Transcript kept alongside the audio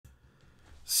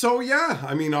So yeah,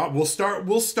 I mean, we'll start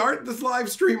this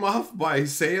live stream off by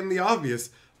saying the obvious.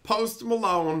 Post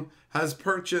Malone has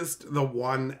purchased the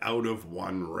 1 out of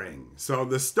 1 ring. So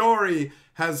the story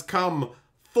has come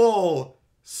full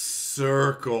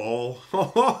circle.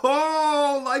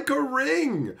 Like a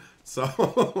ring.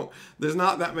 So there's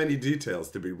not that many details,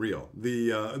 to be real.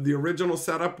 The original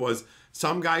setup was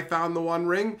some guy found the 1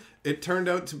 ring. It turned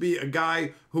out to be a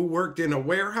guy who worked in a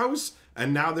warehouse,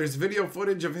 and now there's video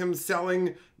footage of him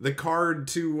selling the card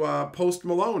to Post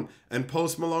Malone, and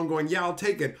Post Malone going, yeah, I'll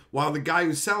take it, while the guy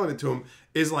who's selling it to him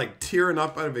is like tearing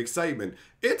up out of excitement.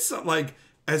 It's like,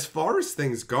 as far as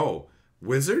things go,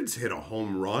 Wizards hit a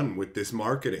home run with this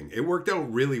marketing. It worked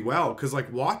out really well, because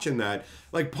like watching that,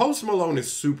 like Post Malone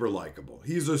is super likable.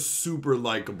 He's a super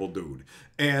likable dude.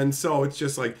 And so it's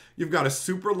just like, you've got a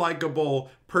super likable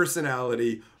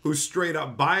personality who's straight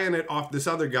up buying it off this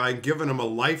other guy and giving him a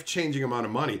life-changing amount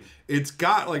of money. It's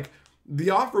got like,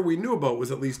 the offer we knew about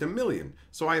was at least $1 million.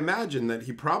 So I imagine that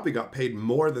he probably got paid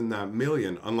more than that $1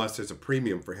 million, unless there's a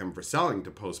premium for him for selling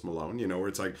to Post Malone, you know, where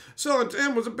it's like, selling to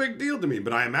him was a big deal to me.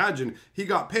 But I imagine he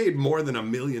got paid more than $1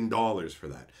 million for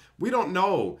that. We don't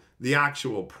know the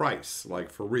actual price,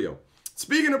 like for real.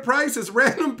 Speaking of prices,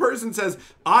 random person says,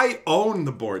 I own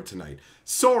the board tonight.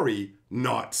 Sorry,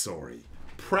 not sorry.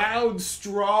 Proud,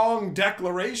 strong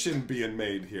declaration being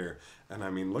made here. And I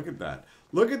mean, look at that.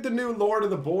 Look at the new Lord of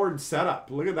the Board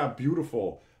setup. Look at that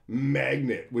beautiful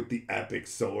magnet with the epic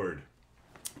sword.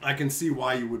 I can see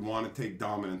why you would want to take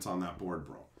dominance on that board,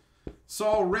 bro.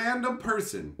 So, random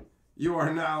person, you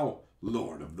are now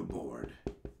Lord of the Board.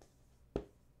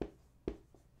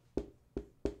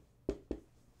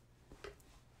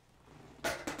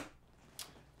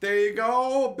 There you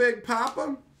go, Big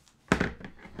Papa.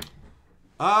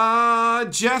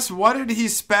 Jess, what did he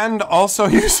spend? Also,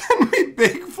 you sent me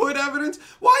Bigfoot evidence?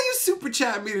 Why you super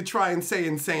chat me to try and say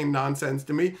insane nonsense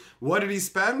to me? What did he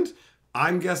spend?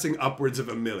 I'm guessing upwards of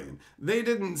 $1 million. They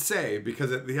didn't say,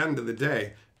 because at the end of the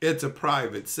day, it's a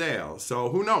private sale. So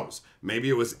who knows? Maybe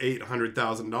it was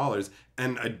 $800,000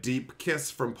 and a deep kiss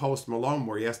from Post Malone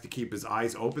where he has to keep his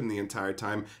eyes open the entire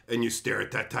time, and you stare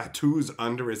at that tattoos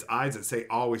under his eyes that say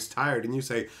always tired, and you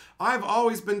say, I've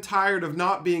always been tired of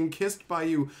not being kissed by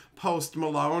you, Post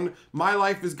Malone. My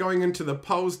life is going into the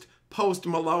Post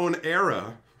Malone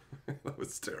era. That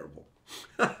was terrible.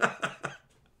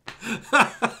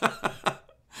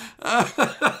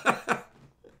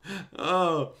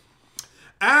 Oh.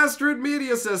 Astrid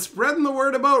Media says, spreading the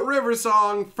word about River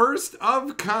Song, first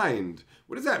of kind.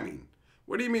 What does that mean?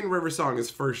 What do you mean River Song is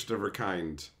first of a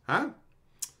kind? Huh?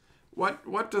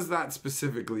 What does that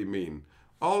specifically mean?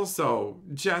 Also,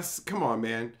 Jess, come on,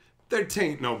 man. There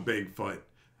tain't no Bigfoot.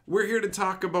 We're here to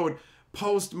talk about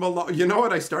Post Malone. You know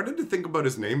what? I started to think about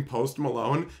his name, Post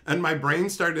Malone, and my brain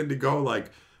started to go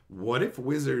like, what if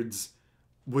Wizards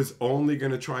was only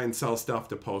going to try and sell stuff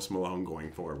to Post Malone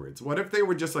going forwards? What if they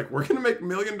were just like, we're going to make $1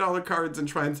 million cards and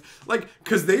try and, like,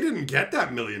 because they didn't get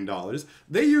that $1 million.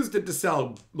 They used it to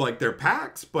sell, like, their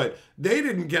packs, but they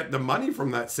didn't get the money from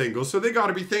that single. So they got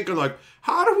to be thinking, like,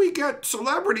 how do we get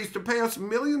celebrities to pay us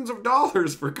millions of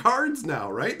dollars for cards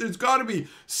now, right? There's got to be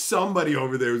somebody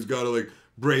over there who's got to, like,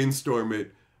 brainstorm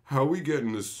it. How are we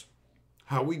getting this?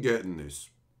 How are we getting this?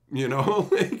 You know,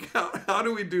 like, how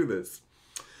do we do this?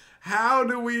 How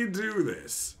do we do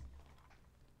this?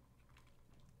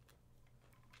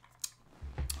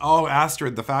 Oh,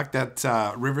 Astrid, the fact that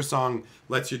River Song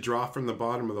lets you draw from the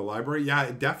bottom of the library. Yeah,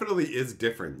 it definitely is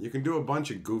different. You can do a bunch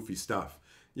of goofy stuff.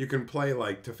 You can play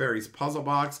like Teferi's Puzzle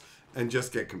Box and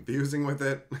just get confusing with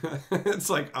it. It's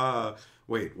like,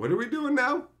 wait, what are we doing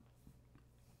now?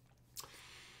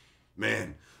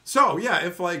 Man. So, yeah,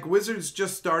 if, like, Wizards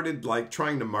just started, like,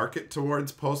 trying to market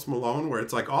towards Post Malone, where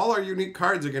it's like, all our unique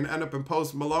cards are going to end up in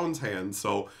Post Malone's hands,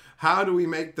 so how do we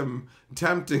make them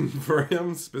tempting for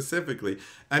him specifically?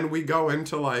 And we go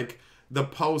into, like, the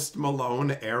Post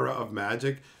Malone era of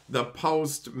Magic, the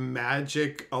Post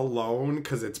Magic Alone,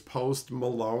 because it's Post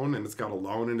Malone, and it's got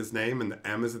Alone in his name, and the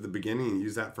M is at the beginning, and you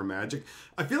use that for Magic.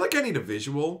 I feel like I need a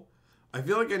visual. I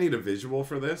feel like I need a visual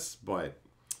for this, but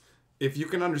if you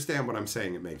can understand what I'm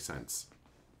saying, it makes sense.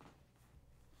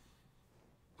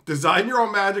 Design your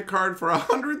own Magic card for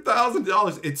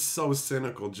 $100,000. It's so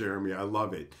cynical, Jeremy. I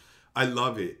love it. I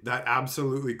love it. That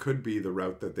absolutely could be the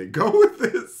route that they go with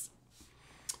this.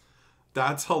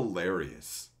 That's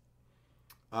hilarious.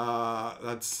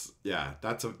 That's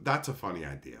a funny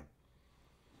idea.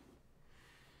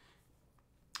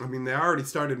 I mean, they already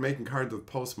started making cards with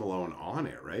Post Malone on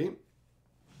it, right?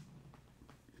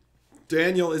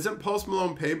 Daniel, isn't Post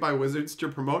Malone paid by Wizards to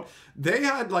promote? They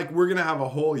had like, we're going to have a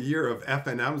whole year of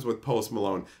FNMs with Post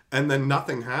Malone, and then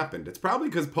nothing happened. It's probably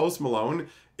because Post Malone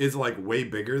is like way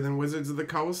bigger than Wizards of the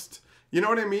Coast. You know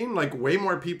what I mean? Like way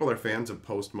more people are fans of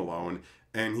Post Malone,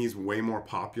 and he's way more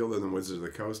popular than Wizards of the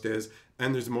Coast is,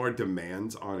 and there's more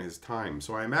demands on his time.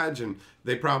 So I imagine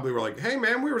they probably were like, hey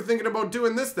man, we were thinking about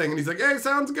doing this thing. And he's like, hey,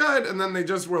 sounds good. And then they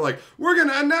just were like, we're going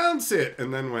to announce it.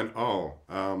 And then went, oh,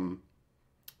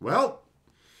 well,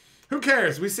 who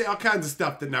cares? We say all kinds of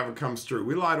stuff that never comes true.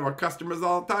 We lie to our customers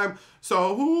all the time.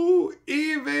 So who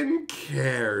even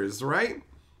cares, right?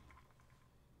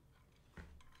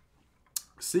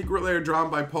 Secret layer drawn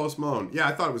by Post Malone. Yeah,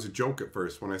 I thought it was a joke at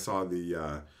first when I saw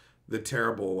the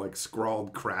terrible like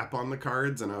scrawled crap on the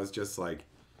cards, and I was just like,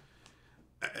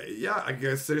 yeah, I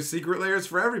guess there's secret layers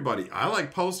for everybody. I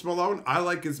like Post Malone. I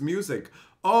like his music.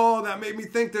 Oh, that made me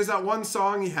think there's that one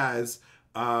song he has.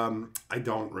 I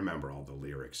don't remember all the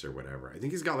lyrics or whatever. I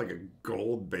think he's got like a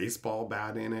gold baseball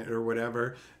bat in it or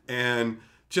whatever. And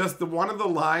just one of the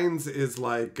lines is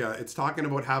like, it's talking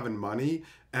about having money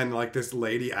and like this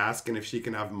lady asking if she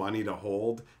can have money to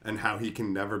hold and how he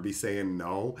can never be saying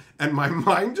no. And my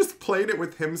mind just played it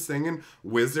with him singing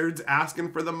Wizards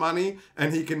asking for the money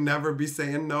and he can never be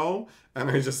saying no. And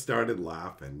I just started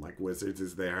laughing. Like Wizards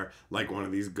is there, like one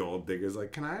of these gold diggers,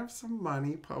 like, can I have some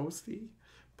money, Posty?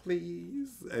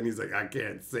 Please? And he's like, I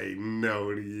can't say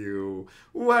no to you.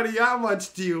 How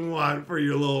much do you want for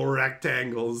your little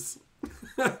rectangles?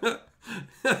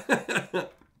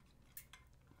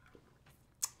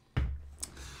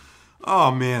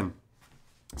 Oh man.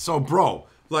 So bro,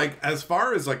 like as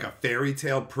far as like a fairy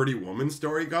tale Pretty Woman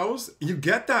story goes, you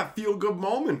get that feel good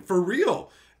moment for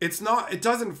real. It's not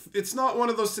one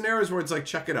of those scenarios where it's like,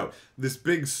 check it out, this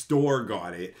big store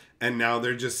got it and now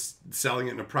they're just selling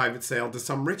it in a private sale to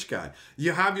some rich guy.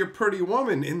 You have your Pretty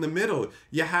Woman in the middle.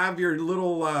 You have your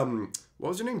little what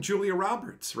was her name? Julia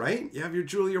Roberts, right? You have your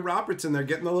Julia Roberts in there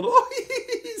getting a little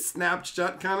snapped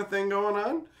shut kind of thing going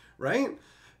on, right?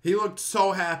 He looked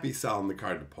so happy selling the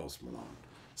card to Post Malone.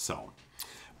 So,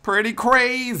 pretty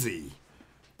crazy.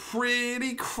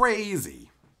 Pretty crazy.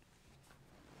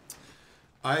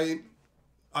 You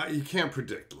can't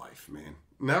predict life, man.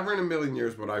 Never in a million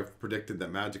years would I have predicted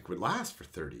that Magic would last for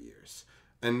 30 years.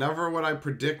 And never would I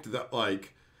predict that,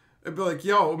 like, it'd be like,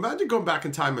 yo, imagine going back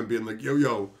in time and being like,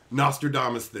 yo,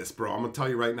 Nostradamus this, bro. I'm going to tell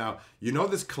you right now. You know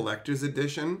this collector's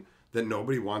edition that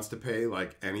nobody wants to pay,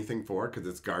 like, anything for because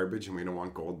it's garbage and we don't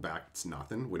want gold back. It's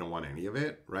nothing. We don't want any of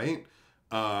it, right?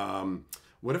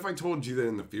 What if I told you that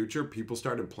in the future, people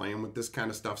started playing with this kind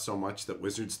of stuff so much that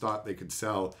Wizards thought they could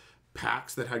sell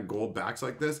packs that had gold backs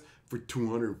like this for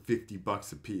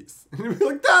 $250 a piece? And you'd be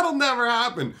like, that'll never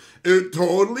happen. It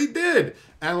totally did.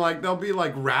 And like, there'll be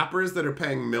like rappers that are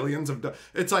paying millions of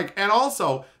it's like, and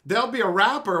also there'll be a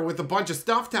rapper with a bunch of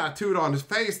stuff tattooed on his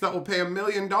face that will pay $1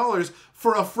 million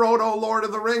for a Frodo Lord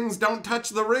of the Rings, don't touch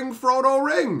the ring, Frodo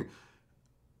ring.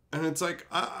 And it's like,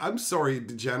 I'm sorry,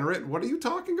 degenerate. What are you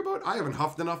talking about? I haven't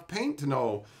huffed enough paint to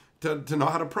know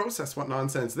how to process what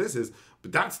nonsense this is.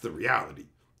 But that's the reality.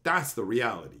 That's the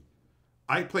reality.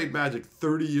 I played Magic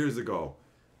 30 years ago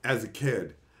as a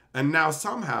kid. And now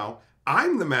somehow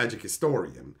I'm the Magic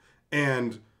historian.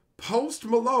 And Post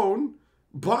Malone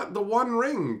bought the One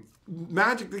Ring.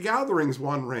 Magic the Gathering's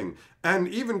One Ring. And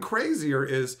even crazier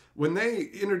is when they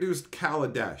introduced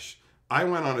Kaladesh, I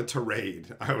went on a tirade.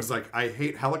 I was like, I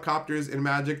hate helicopters in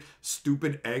Magic.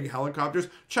 Stupid egg helicopters.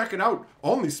 Check it out.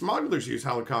 Only smugglers use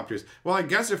helicopters. Well, I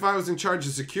guess if I was in charge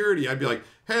of security, I'd be like,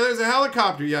 hey, there's a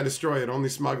helicopter. Yeah, destroy it. Only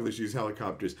smugglers use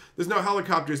helicopters. There's no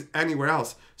helicopters anywhere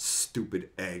else. Stupid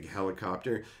egg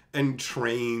helicopter. And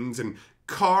trains and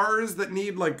cars that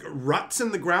need like ruts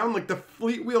in the ground, like the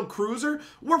Fleet Wheel Cruiser.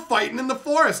 We're fighting in the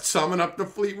forest. Summon up the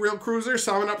Fleet Wheel Cruiser,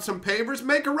 summon up some pavers,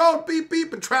 make a road, beep,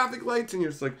 beep, and traffic lights. And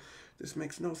you're just like, this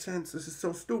makes no sense. This is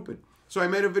so stupid. So I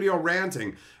made a video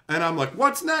ranting, and I'm like,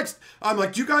 what's next? I'm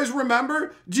like, do you guys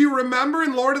remember? Do you remember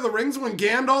in Lord of the Rings when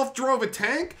Gandalf drove a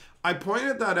tank? I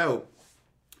pointed that out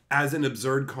as an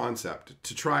absurd concept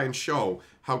to try and show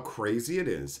how crazy it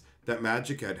is that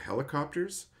Magic had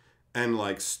helicopters and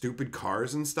like stupid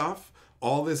cars and stuff.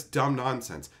 All this dumb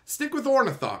nonsense. Stick with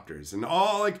ornithopters and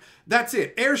all, like, that's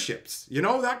it. Airships, you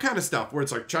know, that kind of stuff where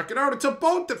it's like, check it out, it's a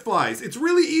boat that flies. It's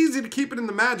really easy to keep it in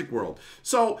the Magic world.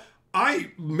 So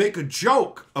I make a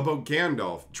joke about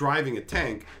Gandalf driving a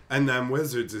tank, and then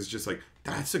Wizards is just like,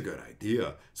 that's a good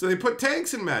idea. So they put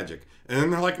tanks in Magic, and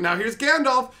then they're like, now here's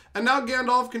Gandalf, and now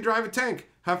Gandalf can drive a tank.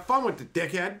 Have fun with it,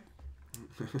 dickhead.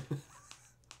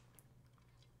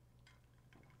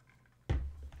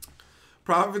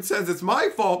 Prophet says it's my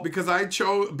fault because I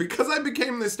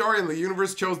became the historian. The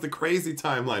universe chose the crazy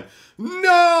timeline.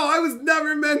 No, I was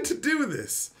never meant to do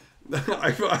this.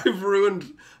 I've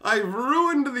ruined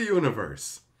the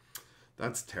universe.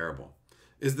 That's terrible.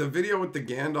 Is the video with the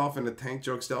Gandalf and the tank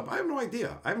joke still up? I have no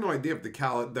idea. I have no idea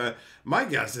if my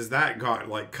guess is that got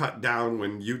like cut down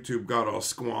when YouTube got all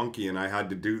squonky and I had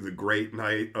to do the great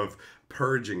night of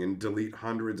purging and delete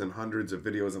hundreds and hundreds of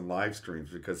videos and live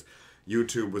streams because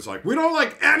YouTube was like, we don't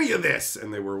like any of this,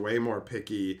 and they were way more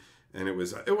picky, and it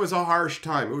was a harsh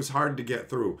time. It was hard to get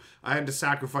through. I had to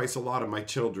sacrifice a lot of my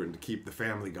children to keep the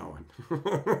family going.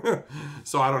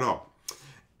 So I don't know.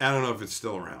 I don't know if it's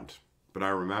still around, but I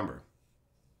remember.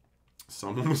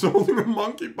 Someone was holding a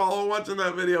monkey paw watching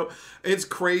that video. It's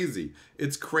crazy.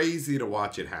 It's crazy to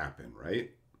watch it happen,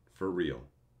 right? For real.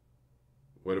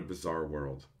 What a bizarre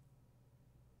world.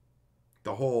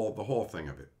 The whole thing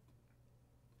of it.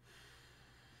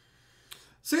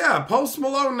 So yeah, Post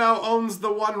Malone now owns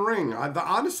the One Ring.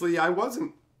 Honestly, I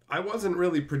wasn't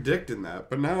really predicting that,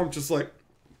 but now I'm just like,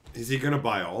 is he gonna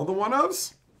buy all the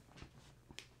one-ofs?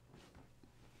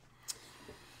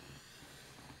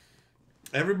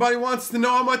 Everybody wants to know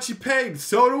how much he paid.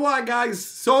 So do I, guys.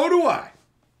 So do I.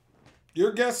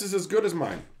 Your guess is as good as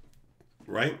mine,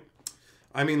 right?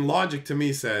 I mean, logic to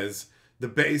me says the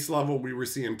base level we were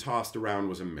seeing tossed around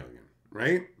was $1 million,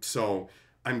 right? So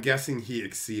I'm guessing he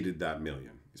exceeded that $1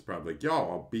 million. He's probably like, yo,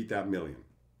 I'll beat that $1 million.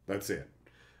 That's it.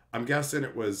 I'm guessing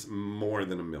it was more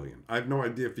than $1 million. I have no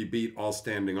idea if he beat all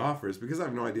standing offers because I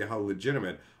have no idea how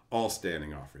legitimate all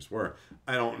standing offers were.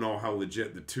 I don't know how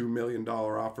legit the $2 million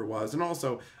offer was. And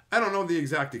also, I don't know the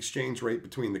exact exchange rate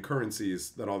between the currencies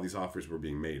that all these offers were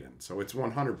being made in. So it's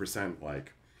 100%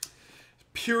 like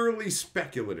purely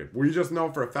speculative. We just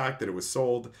know for a fact that it was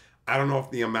sold. I don't know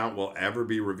if the amount will ever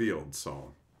be revealed.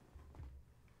 So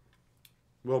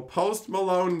will Post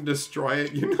Malone destroy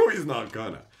it? You know he's not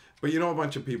gonna. But you know a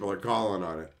bunch of people are calling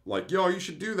on it. Like, yo, you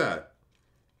should do that.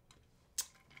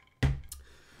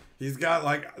 He's got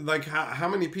like how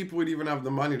many people would even have the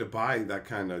money to buy that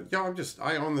kind of, yo,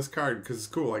 I own this card because it's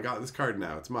cool. I got this card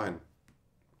now. It's mine.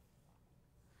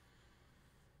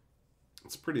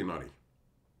 It's pretty nutty.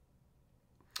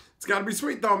 It's got to be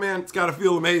sweet though, man. It's got to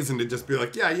feel amazing to just be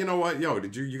like, yeah, you know what? Yo,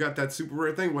 you got that super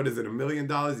rare thing? What is it, $1 million?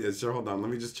 Yeah, sure, hold on.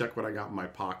 Let me just check what I got in my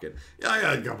pocket. Yeah, I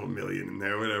got a couple million in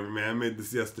there, whatever, man. I made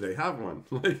this yesterday. Have one.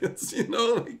 Like, it's, you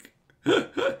know, like,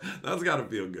 that's got to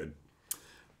feel good.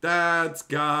 That's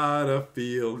gotta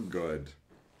feel good.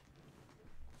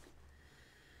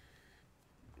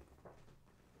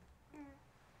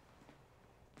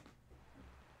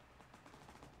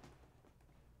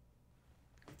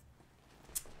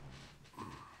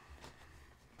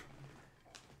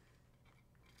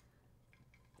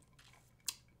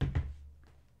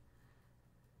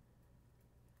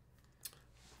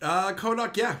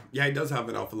 Kodak, yeah, he does have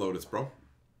an Alpha Lotus, bro.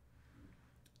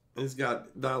 He's got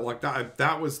that, like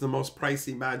that was the most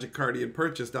pricey Magic card he had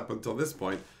purchased up until this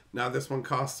point. Now this one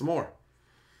costs more.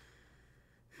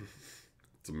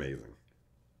 It's amazing.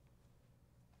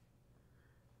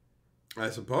 I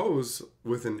suppose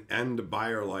with an end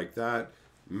buyer like that,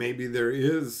 maybe there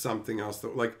is something else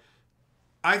that, like,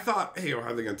 I thought, hey, how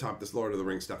are they going to top this Lord of the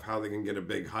Rings stuff? How are they going to get a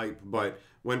big hype? But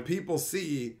when people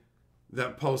see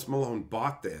that Post Malone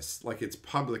bought this, like it's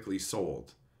publicly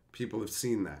sold, people have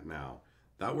seen that now.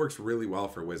 That works really well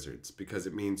for Wizards because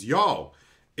it means, yo,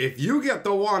 if you get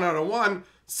the 1 out of 1,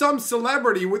 some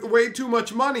celebrity with way too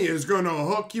much money is going to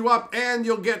hook you up and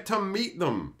you'll get to meet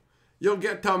them. You'll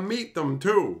get to meet them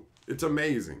too. It's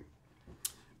amazing.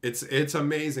 It's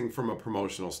amazing from a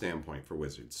promotional standpoint for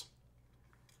Wizards.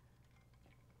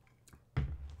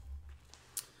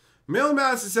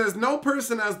 Millmaster says, no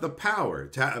person has the power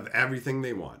to have everything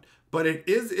they want. But it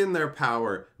is in their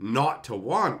power not to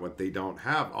want what they don't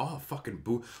have. Oh, fucking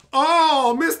Buddha.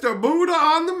 Oh, Mr. Buddha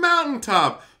on the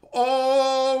mountaintop.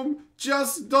 Oh,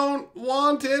 just don't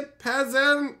want it,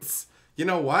 peasants. You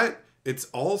know what? It's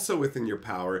also within your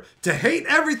power to hate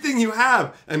everything you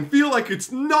have and feel like it's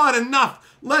not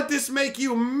enough. Let this make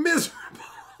you miserable.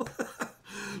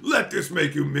 Let this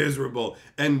make you miserable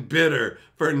and bitter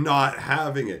for not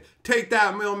having it. Take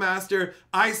that, Millmaster.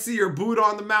 I see your Buddha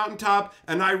on the mountaintop,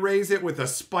 and I raise it with a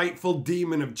spiteful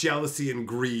demon of jealousy and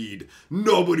greed.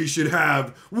 Nobody should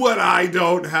have what I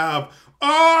don't have.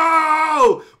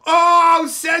 Oh! Oh!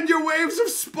 Send your waves of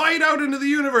spite out into the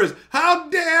universe. How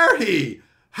dare he?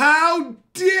 How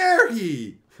dare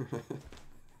he?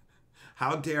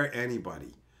 How dare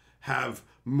anybody have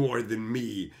more than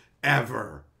me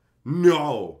ever?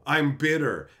 No, I'm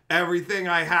bitter. Everything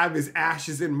I have is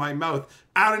ashes in my mouth.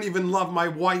 I don't even love my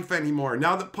wife anymore.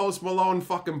 Now that Post Malone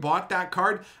fucking bought that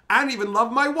card, I don't even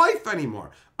love my wife anymore.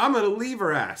 I'm gonna leave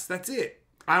her ass. That's it.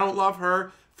 I don't love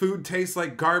her. Food tastes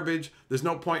like garbage. There's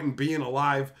no point in being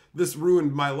alive. This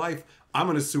ruined my life. I'm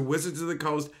gonna sue Wizards of the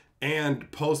Coast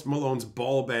and Post Malone's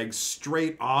ball bag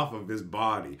straight off of his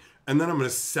body. And then I'm gonna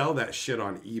sell that shit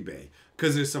on eBay.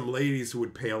 Because there's some ladies who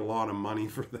would pay a lot of money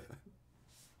for that.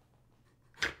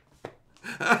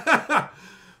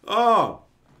 Oh,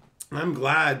 I'm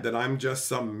glad that I'm just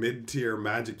some mid-tier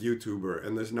Magic YouTuber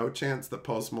and there's no chance that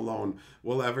Post Malone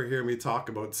will ever hear me talk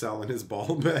about selling his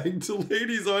ball bag to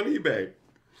ladies on eBay.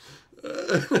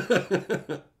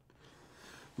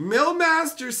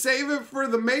 Millmaster, save it for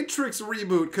the Matrix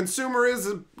reboot.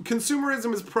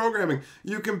 Consumerism is programming.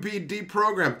 You can be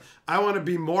deprogrammed. I want to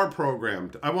be more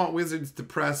programmed. I want Wizards to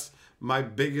press my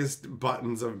biggest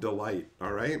buttons of delight,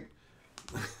 all right?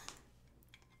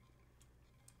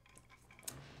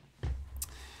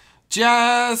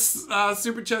 Jess,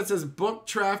 Super Chat says, Book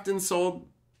Trafton sold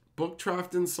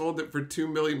it for $2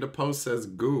 million to Post, says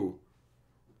Goo.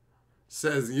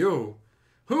 Says you.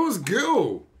 Who's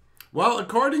Goo? Well,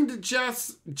 according to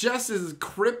Jess's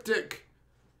cryptic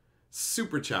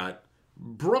Super Chat,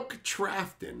 Brooke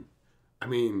Trafton. I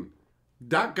mean,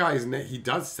 that guy's name, he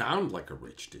does sound like a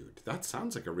rich dude. That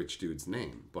sounds like a rich dude's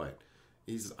name, but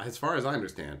he's, as far as I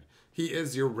understand, he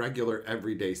is your regular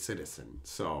everyday citizen,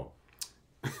 so...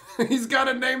 He's got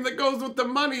a name that goes with the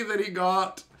money that he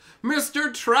got.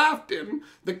 Mr. Trafton,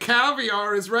 the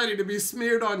caviar is ready to be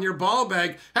smeared on your ball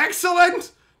bag.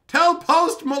 Excellent! Tell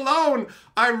Post Malone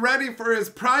I'm ready for his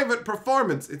private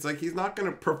performance. It's like he's not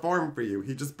going to perform for you.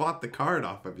 He just bought the card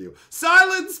off of you.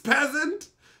 Silence, peasant!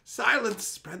 Silence,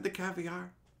 spread the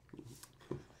caviar.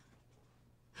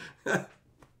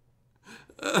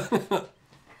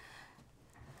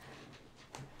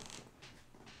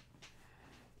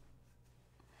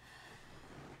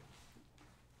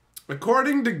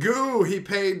 According to Goo, he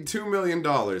paid $2 million,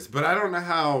 but I don't know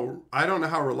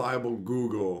how reliable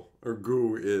Google or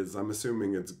Goo is. I'm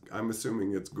assuming it's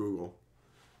Google.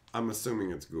 I'm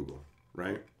assuming it's Google,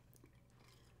 right?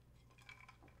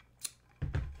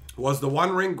 Was the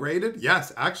One Ring graded?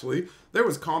 Yes, actually, there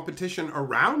was competition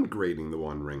around grading the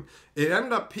One Ring. It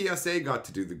ended up PSA got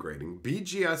to do the grading.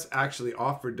 BGS actually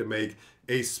offered to make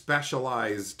a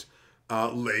specialized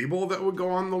label that would go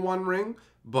on the One Ring.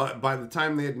 But by the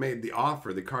time they had made the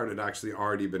offer, the card had actually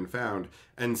already been found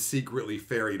and secretly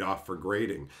ferried off for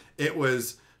grading. It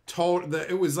was told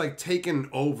that it was like taken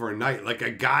overnight. Like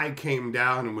a guy came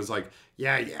down and was like,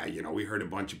 yeah, you know, we heard a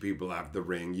bunch of people have the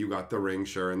ring. You got the ring,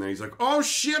 sure. And then he's like, oh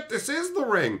shit, this is the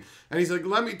ring. And he's like,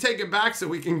 let me take it back so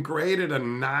we can grade it a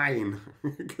 9.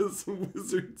 Because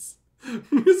Wizards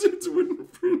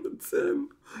wouldn't print a 10.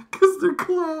 Because they're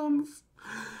clowns.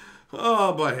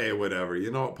 Oh, but hey, whatever.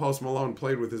 You know what? Post Malone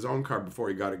played with his own card before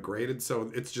he got it graded,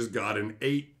 so it's just got an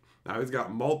 8. Now he's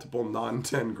got multiple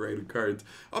non-10 graded cards.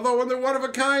 Although when they're one of a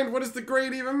kind, what does the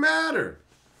grade even matter?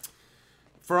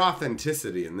 For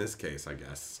authenticity in this case, I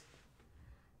guess.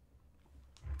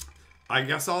 I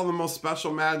guess all the most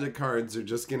special Magic cards are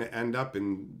just going to end up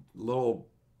in little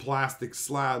plastic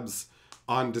slabs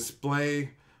on display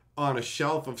on a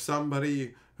shelf of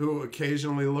somebody who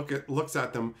occasionally looks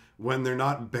at them when they're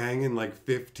not banging like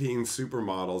 15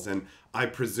 supermodels and I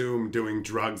presume doing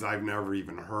drugs I've never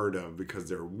even heard of because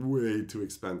they're way too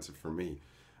expensive for me.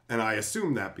 And I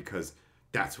assume that because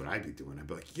that's what I'd be doing. I'd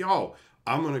be like, yo,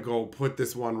 I'm going to go put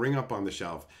this One Ring up on the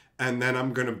shelf and then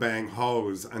I'm going to bang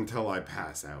hoes until I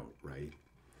pass out, right?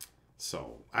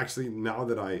 So actually, now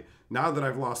that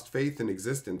I've lost faith in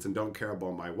existence and don't care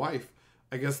about my wife,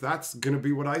 I guess that's going to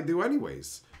be what I do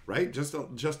anyways. Right? Just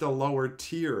a lower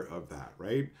tier of that,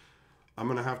 right? I'm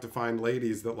going to have to find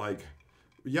ladies that like,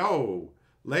 yo,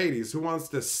 ladies, who wants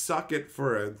to suck it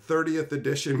for a 30th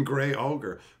edition Grey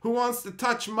Ogre? Who wants to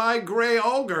touch my Grey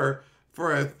Ogre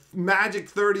for a Magic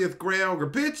 30th Grey Ogre?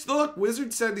 Bitch, look,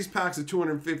 Wizard said these packs are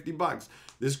 $250.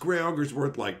 This Grey Ogre's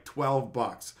worth like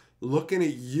 $12. Looking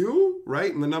at you,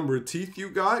 right, and the number of teeth you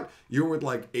got, you're worth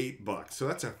like $8. So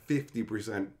that's a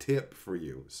 50% tip for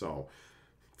you. So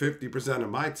 50% of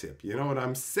my tip. You know what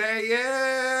I'm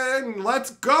saying? Let's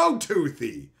go,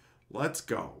 Toothy. Let's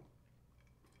go.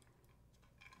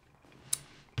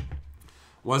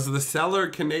 Was the seller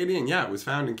Canadian? Yeah, it was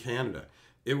found in Canada.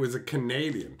 It was a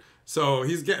Canadian. So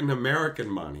he's getting American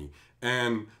money.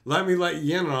 And let me let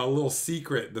you in on a little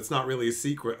secret that's not really a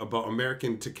secret about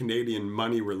American to Canadian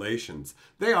money relations.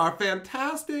 They are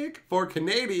fantastic for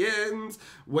Canadians.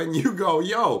 When you go,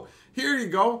 yo, here you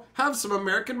go, have some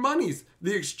American monies.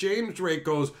 The exchange rate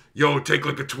goes, yo, take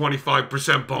like a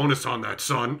 25% bonus on that,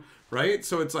 son. Right?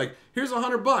 So it's like, here's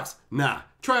 $100. Nah,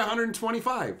 try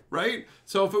 125, right?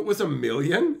 So if it was $1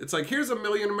 million, it's like, here's $1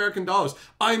 million American dollars.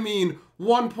 I mean,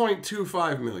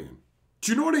 1.25 million.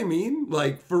 Do you know what I mean?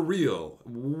 Like, for real.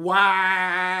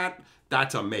 What?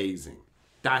 That's amazing.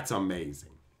 That's amazing.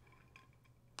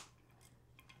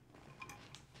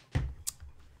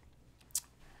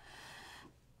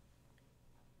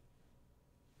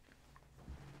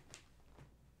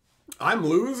 I'm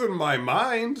losing my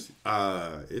mind.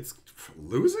 It's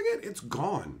losing it. It's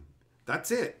gone. That's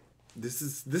it. This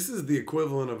is the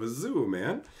equivalent of a zoo,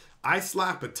 man. I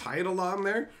slap a title on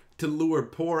there to lure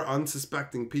poor,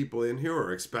 unsuspecting people in here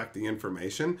or expecting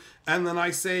information, and then I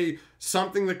say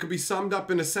something that could be summed up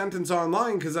in a sentence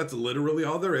online because that's literally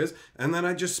all there is, and then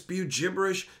I just spew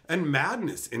gibberish and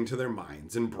madness into their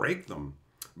minds and break them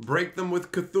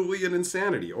with Cthulian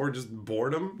insanity or just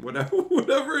boredom,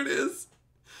 whatever it is.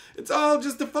 It's all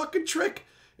just a fucking trick.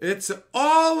 It's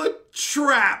all a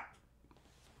trap.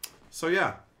 So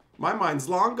yeah, my mind's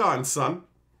long gone, son.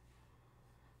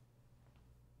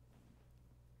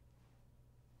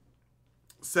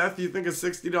 Seth, you think a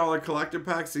 $60 collector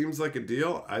pack seems like a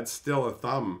deal? That's still a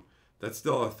thumb. That's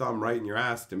still a thumb right in your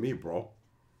ass to me, bro.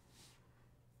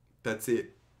 That's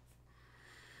it.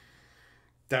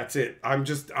 That's it. I'm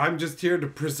just here to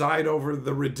preside over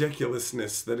the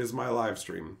ridiculousness that is my live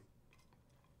stream.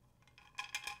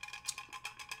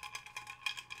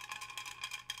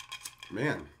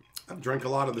 Man, I've drank a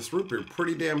lot of this root beer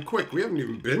pretty damn quick. We haven't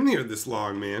even been here this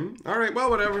long, man. All right, well,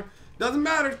 whatever. Doesn't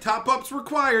matter. Top ups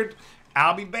required.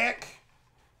 I'll be back.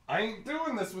 I ain't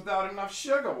doing this without enough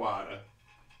sugar water.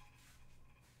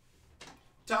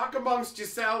 Talk amongst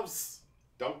yourselves.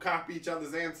 Don't copy each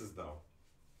other's answers, though.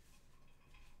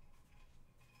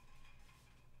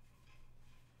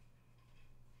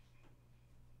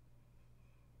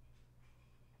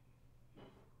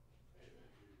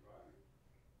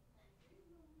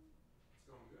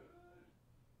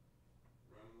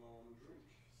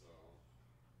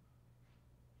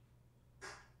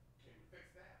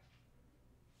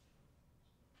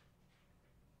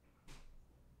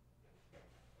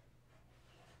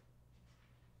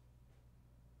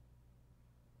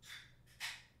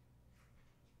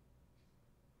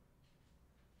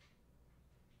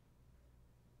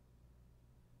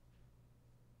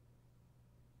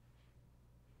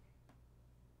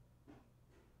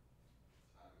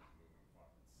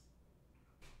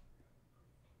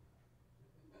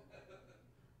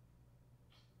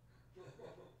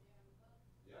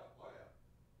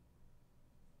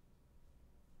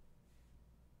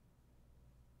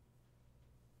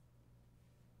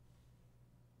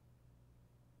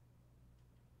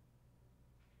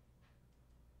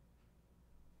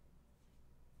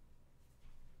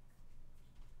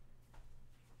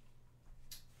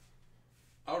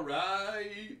 All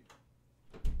right.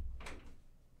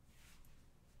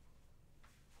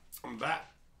 I'm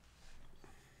back.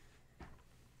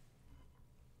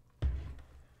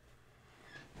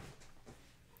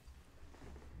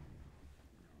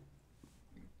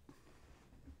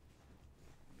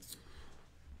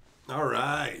 All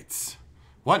right.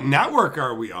 What network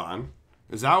are we on?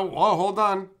 Is that... Oh, hold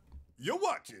on. You're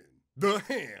watching The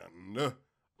Hand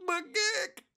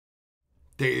McGick.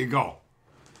 There you go.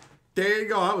 There you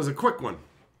go. That was a quick one.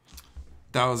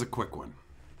 That was a quick one.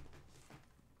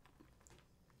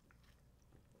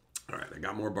 All right, I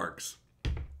got more barks.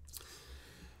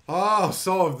 Oh,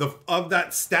 so of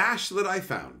that stash that I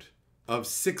found, of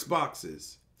 6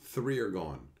 boxes, 3 are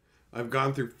gone. I've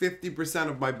gone through 50%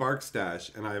 of my bark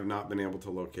stash, and I have not been able to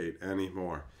locate any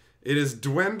more. It is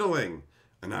dwindling,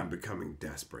 and I'm becoming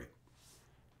desperate.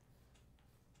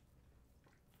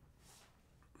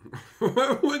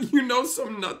 When you know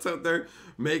some nuts out there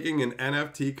making an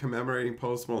NFT commemorating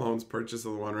Post Malone's purchase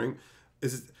of the One Ring,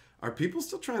 are people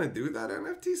still trying to do that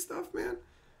NFT stuff, man?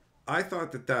 I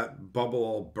thought that bubble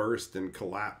all burst and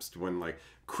collapsed when like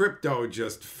crypto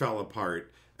just fell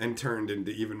apart and turned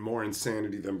into even more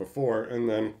insanity than before, and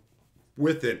then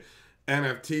with it,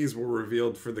 NFTs were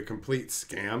revealed for the complete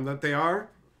scam that they are.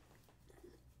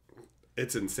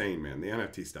 It's insane, man. The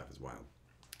NFT stuff is wild.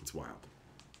 It's wild.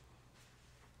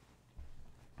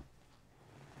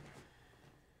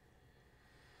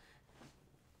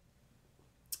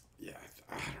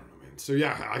 I don't know, man. So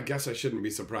yeah, I guess I shouldn't be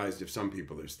surprised if some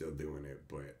people are still doing it,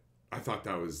 but I thought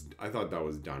that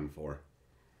was done for.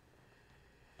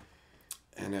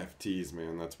 NFTs,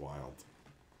 man, that's wild.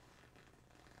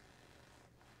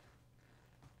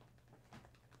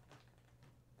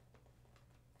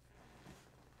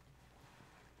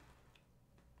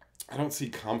 I don't see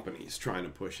companies trying to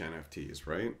push NFTs,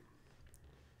 right?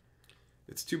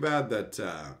 It's too bad that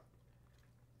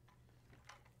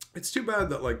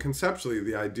like conceptually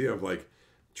the idea of like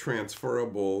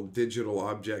transferable digital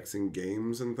objects in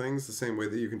games and things, the same way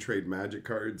that you can trade Magic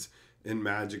cards in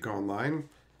Magic Online,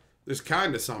 there's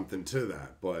kind of something to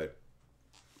that, but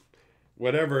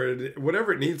whatever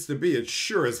it needs to be, it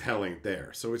sure as hell ain't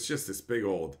there. So it's just this big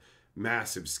old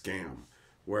massive scam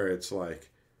where it's like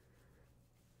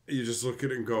you just look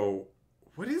at it and go,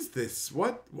 what is this?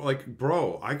 What? Like,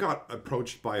 bro, I got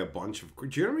approached by a bunch of... Do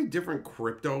you know how many different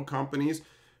crypto companies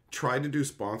tried to do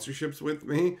sponsorships with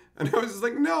me? And I was just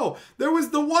like, no, there was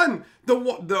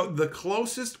the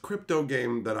closest crypto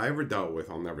game that I ever dealt with.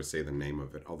 I'll never say the name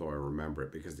of it, although I remember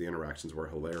it because the interactions were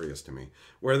hilarious to me.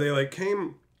 Where they like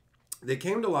came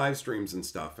to live streams and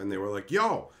stuff, and they were like,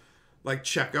 yo, like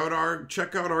check out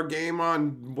our game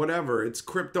on whatever. It's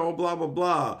crypto, blah, blah,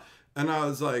 blah. And I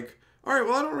was like, all right,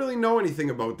 well, I don't really know anything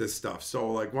about this stuff. So,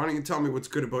 like, why don't you tell me what's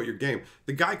good about your game?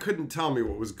 The guy couldn't tell me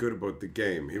what was good about the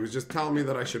game. He was just telling me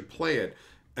that I should play it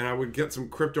and I would get some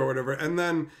crypto or whatever. And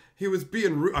then he was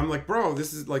being rude. I'm like, bro,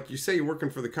 this is like, you say you're working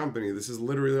for the company. This is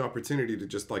literally the opportunity to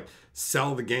just like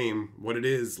sell the game, what it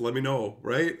is. Let me know,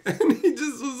 right? And he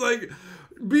just was like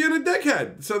being a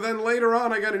dickhead. So then later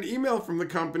on, I got an email from the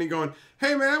company going,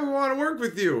 hey, man, we want to work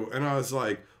with you. And I was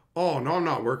like, oh, no, I'm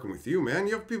not working with you, man.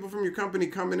 You have people from your company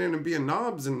coming in and being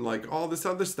knobs and like all this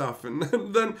other stuff. And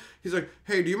then he's like,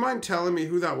 hey, do you mind telling me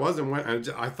who that was and when? And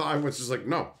I thought I was just like,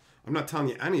 no, I'm not telling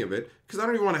you any of it because I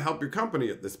don't even want to help your company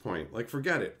at this point. Like,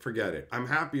 forget it. I'm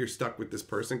happy you're stuck with this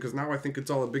person because now I think it's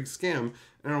all a big scam and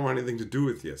I don't want anything to do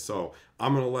with you. So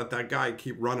I'm going to let that guy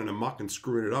keep running amok and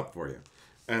screwing it up for you.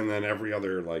 And then every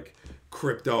other like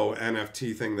crypto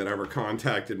NFT thing that ever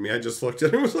contacted me, I just looked at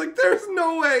it and was like, there's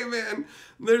no way, man.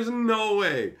 There's no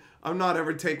way. I'm not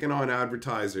ever taking on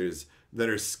advertisers that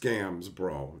are scams,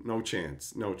 bro. No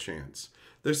chance. No chance.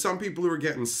 There's some people who are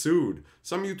getting sued.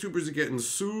 Some YouTubers are getting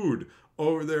sued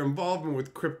over their involvement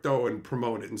with crypto and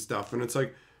promote it and stuff. And it's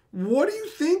like, what do you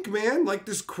think, man? Like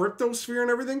this crypto sphere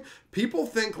and everything? People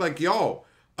think like, yo,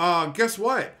 guess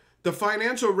what? The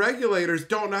financial regulators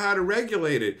don't know how to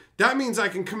regulate it. That means I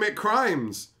can commit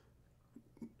crimes.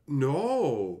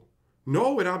 No,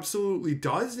 it absolutely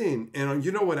doesn't. And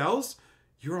you know what else?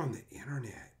 You're on the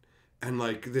internet. And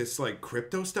like this like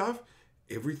crypto stuff,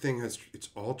 everything it's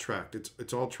all tracked.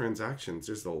 It's all transactions.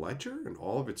 There's the ledger and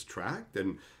all of it's tracked.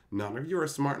 And none of you are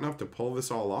smart enough to pull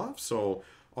this all off. So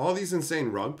all these insane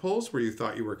rug pulls where you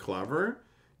thought you were clever,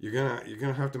 you're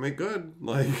gonna have to make good.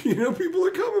 Like, you know, people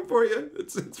are coming for you.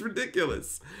 It's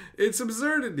ridiculous. It's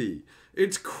absurdity.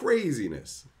 It's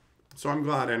craziness. So I'm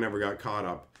glad I never got caught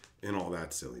up in all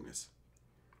that silliness.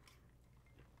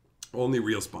 Only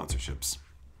real sponsorships.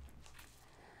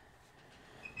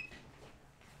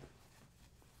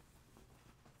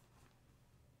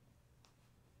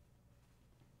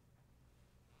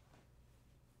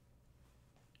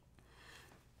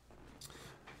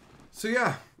 So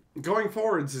yeah, going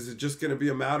forwards, is it just going to be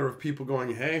a matter of people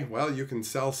going, hey, well, you can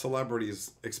sell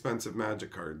celebrities expensive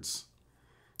Magic cards.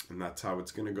 And that's how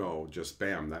it's going to go. Just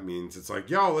bam. That means it's like,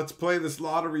 yo, let's play this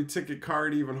lottery ticket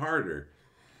card even harder.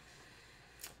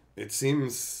 It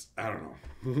seems, I don't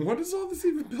know. What is all this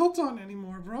even built on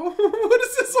anymore, bro? What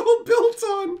is this all built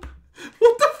on?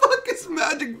 What the fuck is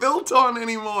Magic built on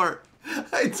anymore?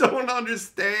 I don't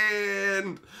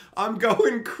understand. I'm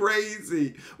going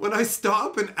crazy. When I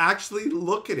stop and actually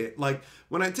look at it, like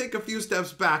when I take a few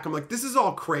steps back, I'm like, this is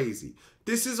all crazy.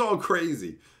 This is all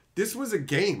crazy. This was a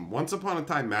game. Once upon a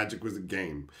time, Magic was a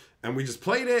game. And we just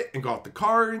played it and got the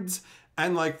cards.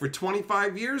 And like for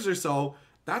 25 years or so,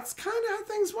 that's kind of how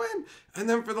things went. And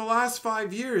then for the last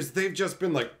 5 years, they've just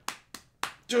been like,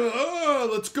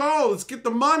 let's go. Let's get the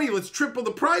money. Let's triple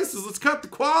the prices. Let's cut the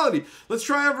quality. Let's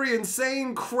try every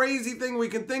insane, crazy thing we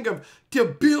can think of to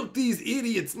build these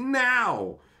idiots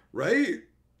now. Right?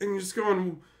 And you're just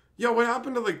going, yo, what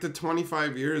happened to like the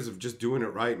 25 years of just doing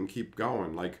it right and keep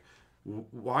going? Like,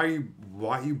 why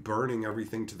are you burning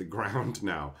everything to the ground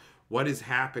now? What is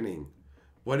happening?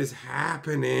 What is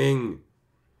happening?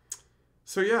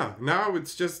 So yeah, now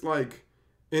it's just like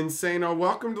insane. Oh,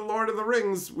 welcome to Lord of the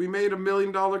Rings. We made $1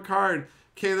 million card.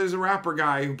 Okay, there's a rapper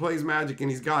guy who plays Magic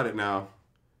and he's got it now.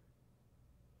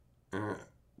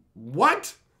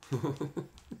 What?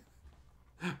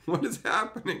 What is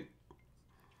happening?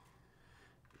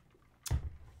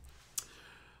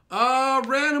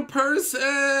 Random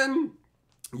person.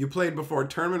 You played before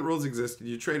tournament rules existed.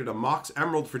 You traded a Mox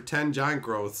Emerald for 10 giant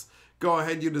growths. Go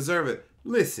ahead, you deserve it.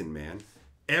 Listen, man.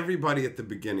 Everybody at the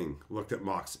beginning looked at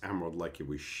Mox Emerald like it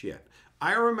was shit.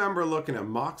 I remember looking at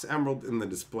Mox Emerald in the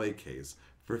display case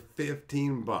for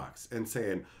 15 bucks and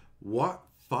saying, what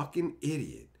fucking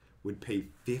idiot would pay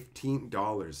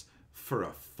 $15 for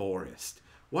a forest?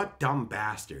 What dumb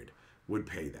bastard would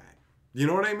pay that? You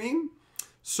know what I mean?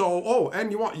 So, oh,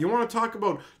 and you want to talk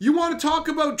about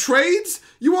trades?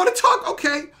 You want to talk?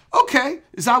 Okay.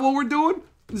 Is that what we're doing?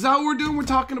 Are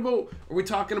we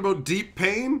talking about deep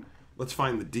pain? Let's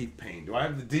find the deep pain. Do I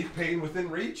have the deep pain within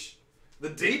reach? The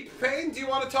deep pain? Do you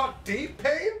want to talk deep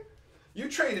pain? You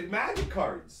traded magic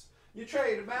cards.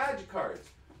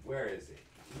 Where is it?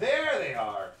 There they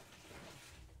are.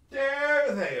 Here,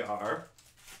 let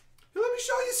me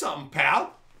show you something,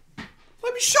 pal.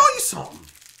 Let me show you something.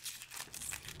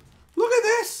 Look at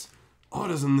this. Oh,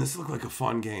 doesn't this look like a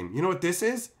fun game? You know what this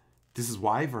is? This is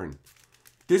Wyvern.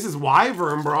 This is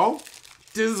Wyvern, bro.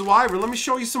 This is Wyvern. Let me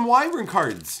show you some Wyvern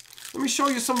cards.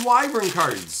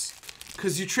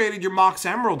 Because you traded your Mox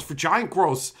Emerald for giant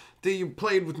growths that you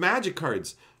played with magic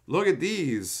cards. Look at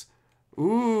these.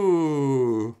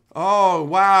 Ooh. Oh,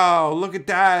 wow. Look at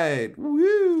that.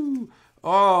 Woo.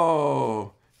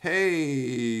 Oh.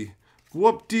 Hey.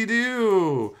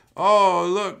 Whoop-de-doo.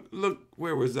 Oh, look.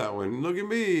 Where was that one? Look at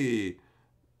me.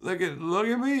 Look at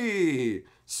me.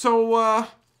 So,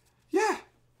 yeah.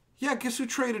 Guess who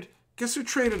traded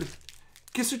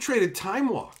Time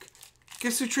Walk?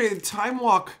 Guess who traded Time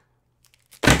Walk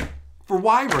for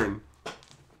Wyvern?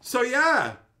 So,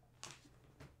 yeah.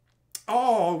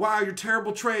 Oh, wow, your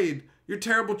terrible trade. You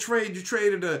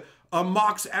traded a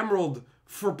Mox Emerald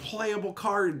for playable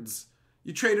cards.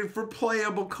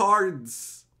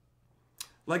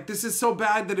 Like, this is so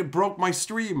bad that it broke my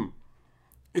stream.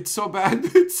 It's so bad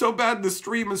the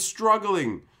stream is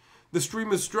struggling. The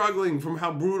stream is struggling from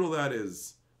how brutal that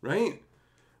is, right?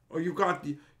 Oh, you got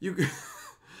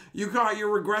your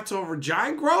regrets over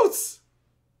giant growths?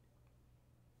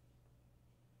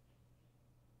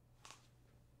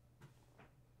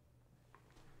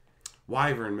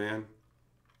 Wyvern, man.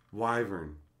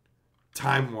 Wyvern.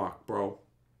 Time Walk, bro.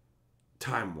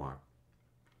 Time Walk.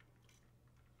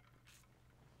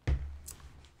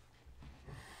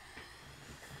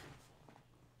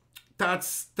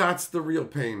 That's the real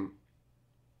pain.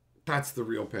 That's the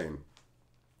real pain.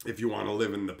 If you want to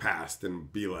live in the past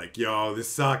and be like, yo,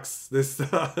 this sucks.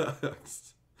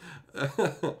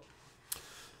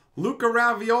 Luca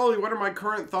Ravioli, what are my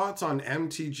current thoughts on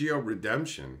MTGO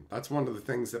Redemption? That's one of the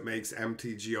things that makes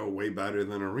MTGO way better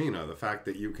than Arena. The fact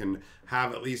that you can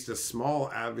have at least a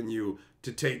small avenue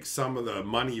to take some of the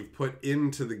money you've put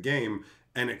into the game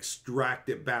and extract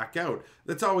it back out.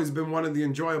 That's always been one of the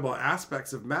enjoyable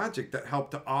aspects of Magic that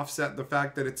helped to offset the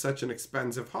fact that it's such an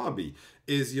expensive hobby.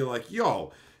 Is you're like,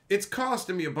 yo, it's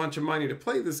costing me a bunch of money to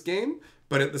play this game,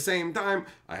 but at the same time,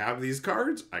 I have these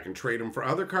cards, I can trade them for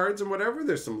other cards and whatever.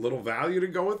 There's some little value to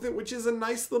go with it, which is a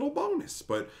nice little bonus.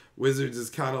 But Wizards is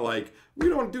kind of like, we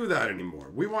don't do that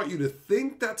anymore. We want you to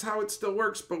think that's how it still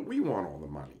works, but we want all the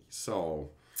money. So,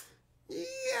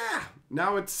 yeah.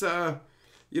 Now it's,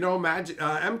 Magic,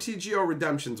 MTGO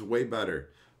Redemption's way better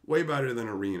than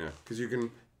Arena, because you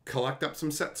can collect up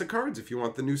some sets of cards if you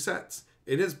want the new sets.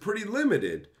 It is pretty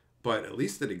limited, but at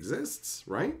least it exists,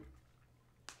 right?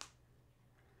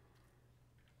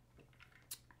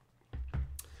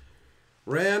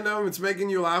 Random, it's making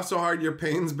you laugh so hard your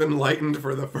pain's been lightened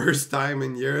for the first time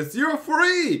in years. You're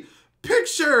free!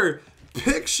 Picture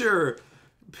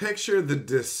the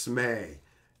dismay.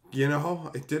 You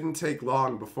know, it didn't take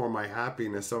long before my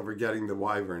happiness over getting the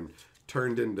Wyvern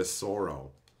turned into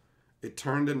sorrow. It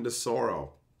turned into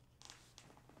sorrow.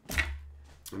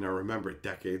 And I remember it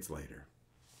decades later.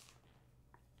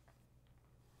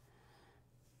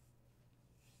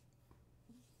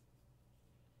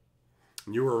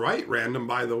 You were right, Random,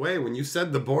 by the way. When you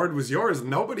said the board was yours,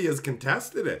 nobody has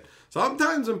contested it.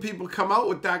 Sometimes when people come out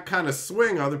with that kind of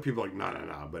swing, other people are like,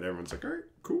 no. But everyone's like, all right,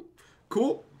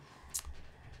 cool.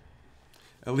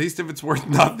 At least if it's worth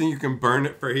nothing, you can burn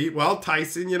it for heat. Well,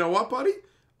 Tyson, you know what, buddy?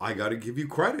 I got to give you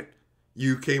credit.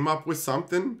 You came up with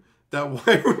something that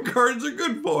Wyvern cards are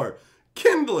good for.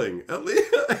 Kindling. At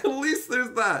least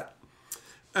there's that.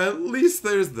 At least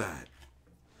there's that.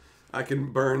 I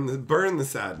can burn the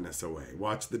sadness away.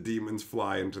 Watch the demons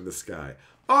fly into the sky.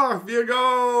 Off you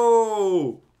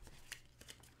go!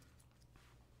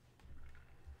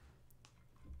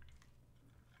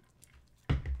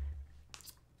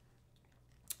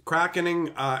 Krakening,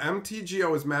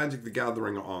 MTGO is Magic the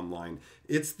Gathering Online.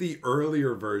 It's the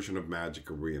earlier version of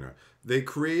Magic Arena. They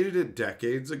created it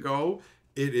decades ago,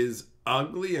 It is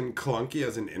ugly and clunky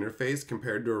as an interface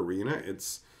compared to Arena.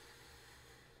 It's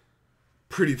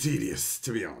pretty tedious,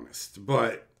 to be honest.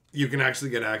 But you can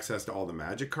actually get access to all the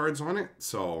Magic cards on it.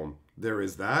 So there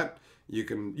is that. You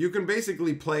can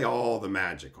basically play all the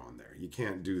Magic on there. You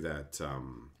can't do that.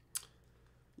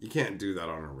 You can't do that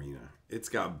on Arena. It's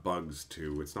got bugs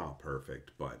too. It's not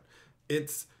perfect, but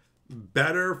it's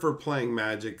better for playing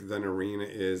Magic than Arena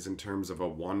is in terms of a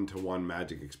one-to-one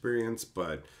Magic experience,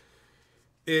 but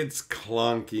it's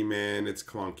clunky, man. It's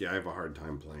clunky. I have a hard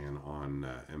time playing on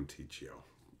MTG,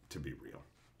 to be real.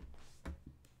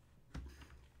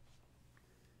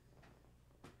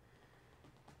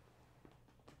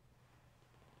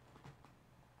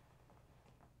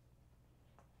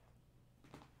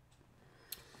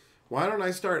 Why don't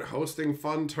I start hosting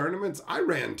fun tournaments? I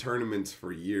ran tournaments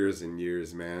for years and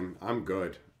years, man. I'm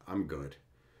good. I'm good.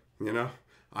 You know,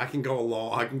 I can go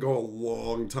a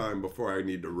long time before I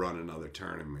need to run another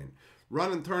tournament.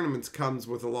 Running tournaments comes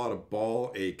with a lot of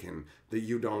ball aching that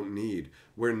you don't need.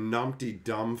 Where numpty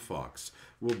dumb fucks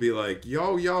will be like,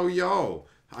 yo, yo, yo,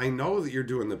 I know that you're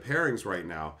doing the pairings right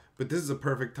now, but this is a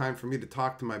perfect time for me to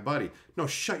talk to my buddy. No,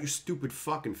 shut your stupid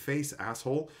fucking face,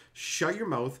 asshole. Shut your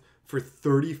mouth for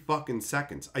 30 fucking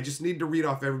seconds. I just need to read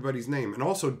off everybody's name. And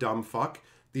also, dumb fuck,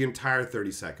 the entire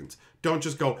 30 seconds. Don't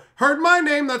just go, heard my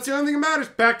name, that's the only thing that matters.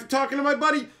 Back to talking to my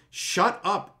buddy. Shut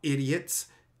up, idiots.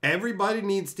 Everybody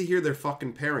needs to hear their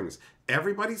fucking pairings.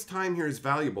 Everybody's time here is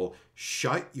valuable.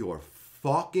 Shut your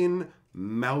fucking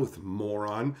mouth,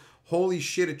 moron. Holy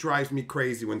shit, it drives me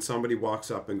crazy when somebody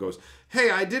walks up and goes, hey,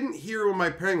 I didn't hear what my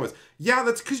pairing was. Yeah,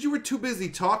 that's because you were too busy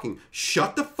talking.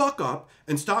 Shut the fuck up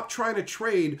and stop trying to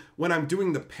trade when I'm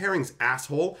doing the pairings,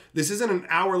 asshole. This isn't an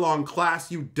hour-long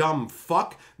class, you dumb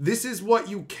fuck. This is what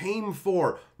you came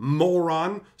for,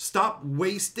 moron. Stop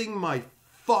wasting my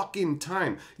fucking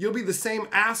time. You'll be the same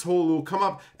asshole who will come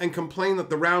up and complain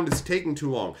that the round is taking too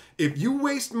long. If you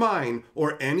waste mine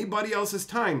or anybody else's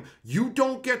time, you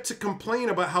don't get to complain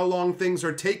about how long things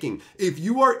are taking. If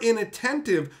you are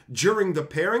inattentive during the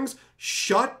pairings,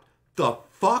 shut the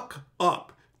fuck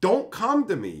up. Don't come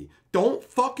to me. Don't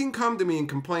fucking come to me and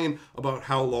complain about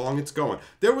how long it's going.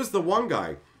 There was the one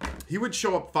guy, he would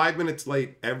show up 5 minutes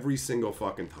late every single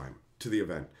fucking time to the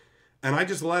event. And I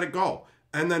just let it go.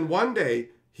 And then one day,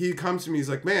 he comes to me, he's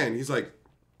like, man, he's like,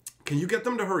 can you get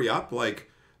them to hurry up? Like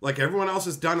everyone else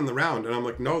is done in the round. And I'm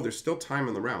like, no, there's still time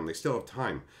in the round. They still have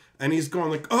time. And he's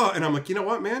going like, oh, and I'm like, you know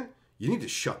what, man? You need to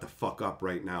shut the fuck up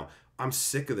right now. I'm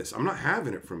sick of this. I'm not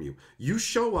having it from you. You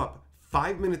show up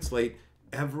 5 minutes late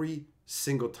every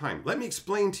single time. Let me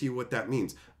explain to you what that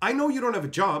means. I know you don't have a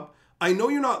job. I know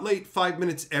you're not late 5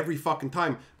 minutes every fucking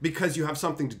time because you have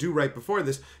something to do right before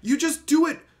this. You just do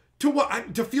it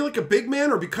to feel like a big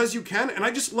man or because you can, and I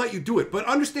just let you do it. But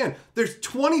understand, there's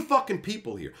 20 fucking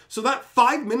people here. So that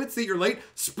 5 minutes that you're late,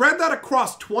 spread that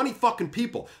across 20 fucking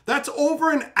people. That's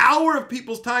over an hour of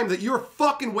people's time that you're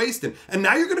fucking wasting. And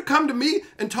now you're gonna come to me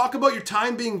and talk about your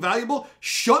time being valuable?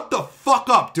 Shut the fuck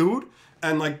up, dude.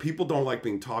 And like, people don't like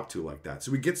being talked to like that.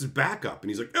 So he gets his back up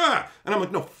and he's like, ah. And I'm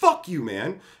like, no, fuck you,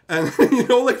 man. And you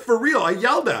know, like for real, I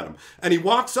yelled at him and he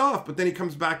walks off, but then he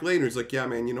comes back later. He's like, yeah,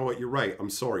 man, you know what? You're right.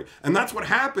 I'm sorry. And that's what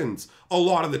happens a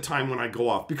lot of the time when I go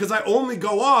off, because I only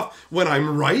go off when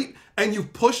I'm right. And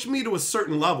you've pushed me to a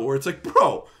certain level where it's like,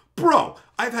 bro,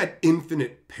 I've had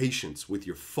infinite patience with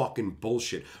your fucking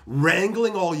bullshit,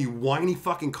 wrangling all you whiny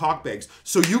fucking cockbags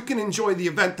so you can enjoy the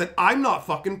event that I'm not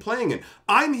fucking playing in.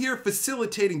 I'm here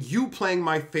facilitating you playing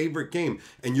my favorite game,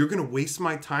 and you're gonna waste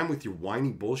my time with your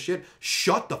whiny bullshit?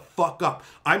 Shut the fuck up.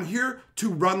 I'm here to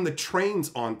run the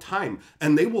trains on time,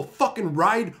 and they will fucking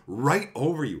ride right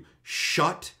over you.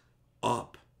 Shut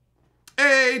up.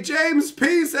 Hey, James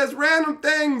P says random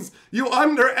things. You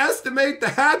underestimate the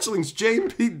hatchlings.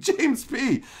 James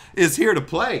P is here to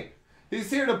play. He's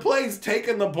here to play. He's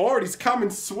taking the board. He's coming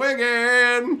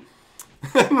swinging.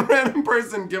 And random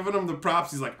person giving him the props.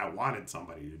 He's like, I wanted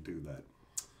somebody to do that.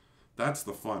 That's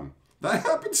the fun. That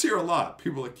happens here a lot.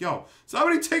 People are like, yo,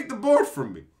 somebody take the board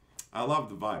from me. I love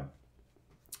the vibe.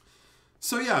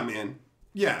 So yeah, man.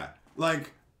 Yeah,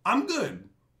 like, I'm good.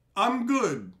 I'm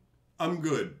good.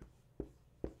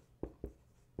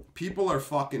 People are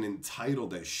fucking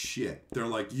entitled as shit. They're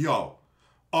like, yo,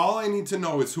 all I need to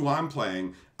know is who I'm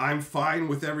playing. I'm fine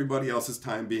with everybody else's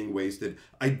time being wasted.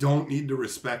 I don't need to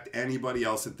respect anybody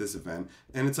else at this event.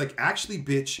 And it's like, actually,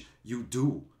 bitch, you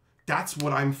do. That's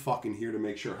what I'm fucking here to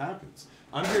make sure happens.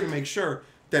 I'm here to make sure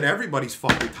that everybody's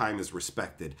fucking time is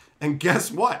respected. And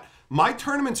guess what? My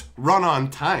tournaments run on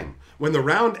time. When the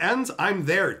round ends, I'm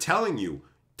there telling you,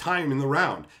 time in the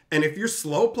round. And if you're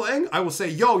slow playing, I will say,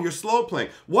 yo, you're slow playing.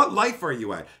 What life are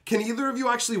you at? Can either of you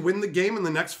actually win the game in the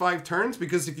next 5 turns?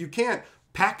 Because if you can't,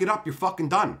 pack it up, you're fucking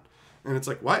done. And it's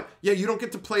like, what? Yeah, you don't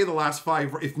get to play the last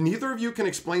 5. If neither of you can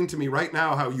explain to me right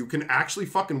now how you can actually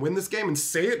fucking win this game and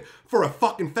say it for a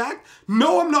fucking fact,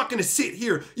 no, I'm not going to sit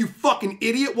here, you fucking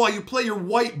idiot, while you play your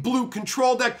white-blue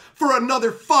control deck for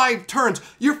another 5 turns.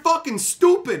 You're fucking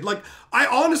stupid. Like, I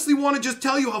honestly want to just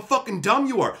tell you how fucking dumb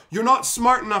you are. You're not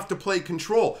smart enough to play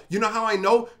control. You know how I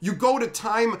know? You go to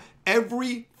time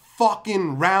every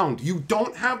fucking round. You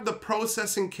don't have the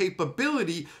processing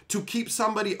capability to keep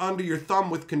somebody under your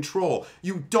thumb with control.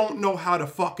 You don't know how to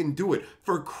fucking do it.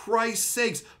 For Christ's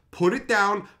sakes, put it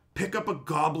down, pick up a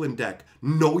goblin deck,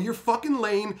 know your fucking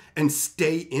lane, and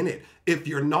stay in it. If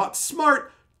you're not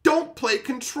smart, don't play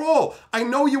control. I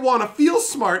know you want to feel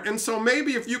smart, and so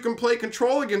maybe if you can play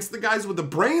control against the guys with the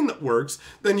brain that works,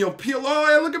 then you'll peel,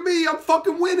 oh, look at me, I'm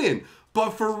fucking winning.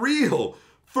 But for real,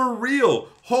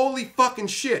 holy fucking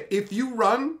shit. If you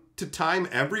run to time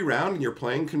every round and you're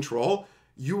playing control,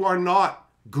 you are not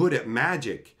good at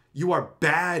Magic. You are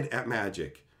bad at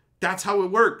Magic. That's how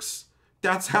it works.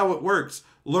 That's how it works.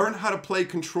 Learn how to play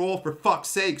control, for fuck's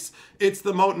sakes. It's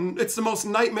the most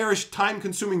nightmarish,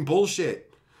 time-consuming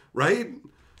bullshit, right?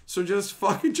 So just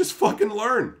fucking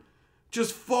learn.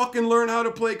 Just fucking learn how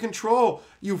to play control,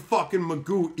 you fucking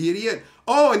Magoo idiot.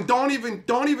 Oh, and don't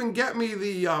even get me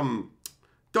the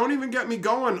don't even get me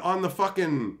going on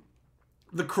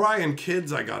the crying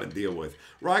kids I gotta deal with.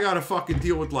 Where I gotta fucking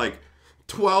deal with like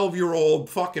 12-year-old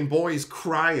fucking boys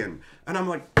crying. And I'm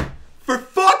like, for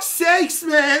fuck's sakes,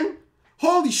 man!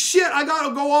 Holy shit, I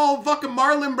gotta go all fucking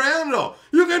Marlon Brando.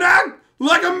 You can act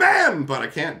like a man! But I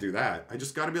can't do that. I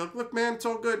just gotta be like, look, man, it's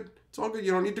all good. It's all good.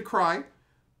 You don't need to cry.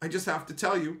 I just have to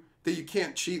tell you that you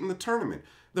can't cheat in the tournament.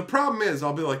 The problem is,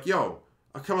 I'll be like, yo,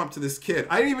 I'll come up to this kid.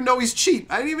 I didn't even know he's cheating.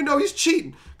 I didn't even know he's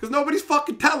cheating because nobody's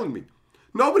fucking telling me.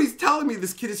 Nobody's telling me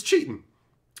this kid is cheating.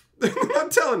 They're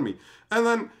not telling me. And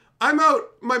then I'm out.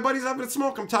 My buddy's having a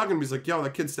smoke. I'm talking to him. He's like, yo,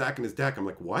 that kid's stacking his deck. I'm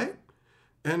like, what?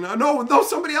 And no,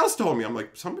 somebody else told me. I'm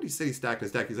like, somebody said he's stacking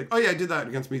his deck. He's like, oh yeah, I did that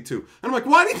against me too. And I'm like,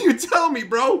 why didn't you tell me,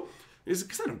 bro? He's like,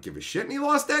 because I don't give a shit. And he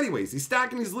lost anyways. He's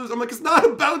stacking, he's losing. I'm like, it's not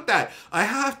about that. I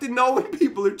have to know when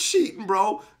people are cheating,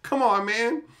 bro. Come on,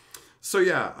 man. So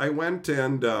yeah, I went to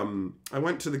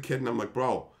the kid and I'm like,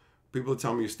 bro, people are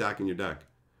telling me you're stacking your deck.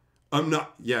 I'm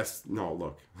not. Yes. No,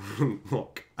 look.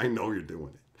 Look, I know you're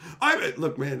doing it.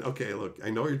 Look, man, okay, look, I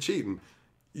know you're cheating.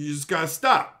 You just gotta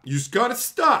stop. You just gotta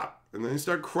stop. And then you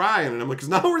start crying. And I'm like, it's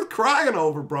not worth crying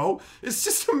over, bro. It's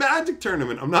just a Magic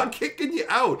tournament. I'm not kicking you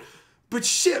out. But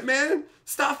shit, man,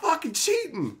 stop fucking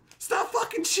cheating. Stop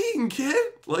fucking cheating,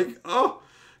 kid. Like, oh,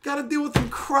 gotta deal with him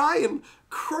crying.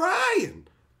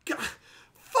 God,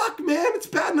 fuck, man, it's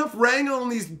bad enough wrangling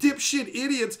these dipshit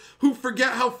idiots who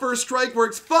forget how first strike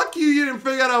works. Fuck you, you didn't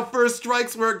figure out how first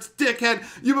strikes works, dickhead.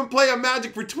 You've been playing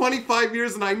Magic for 25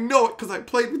 years and I know it because I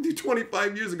played with you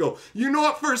 25 years ago. You know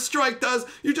what first strike does?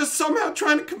 You're just somehow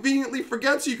trying to conveniently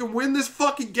forget so you can win this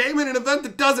fucking game in an event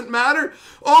that doesn't matter.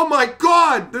 Oh my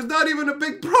god, there's not even a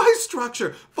big prize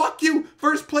structure. Fuck you,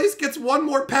 first place gets 1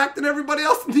 more pack than everybody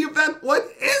else in the event. What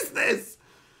is this?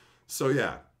 So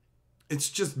yeah. It's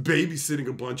just babysitting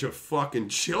a bunch of fucking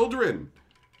children.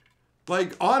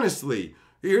 Like, honestly,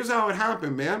 here's how it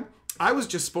happened, man. I was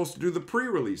just supposed to do the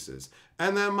pre-releases.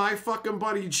 And then my fucking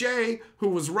buddy Jay, who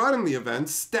was running the event,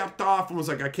 stepped off and was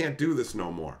like, I can't do this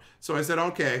no more. So I said,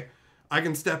 okay, I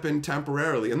can step in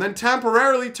temporarily. And then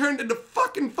temporarily turned into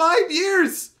fucking 5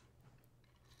 years.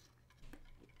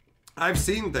 I've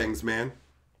seen things, man.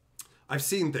 I've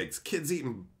seen things. Kids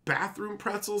eating bathroom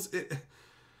pretzels.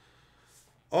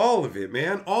 All of it,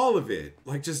 man. All of it.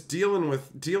 Like just dealing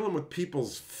with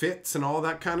people's fits and all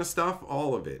that kind of stuff.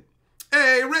 All of it.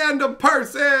 Hey, random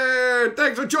person!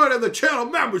 Thanks for joining the channel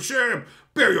membership!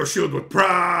 Bear your shield with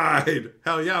pride!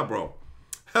 Hell yeah, bro.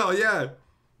 Hell yeah.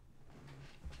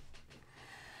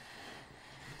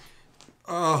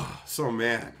 Oh, so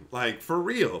man. Like, for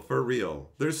real.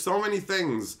 There's so many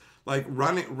things. Like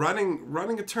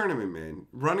running a tournament, man.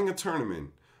 Running a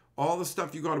tournament. All the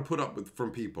stuff you got to put up with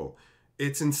from people.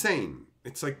 It's insane.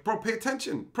 It's like, bro, pay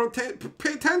attention.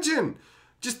 Pay attention.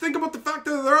 Just think about the fact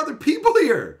that there are other people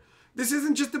here. This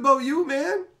isn't just about you,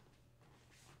 man.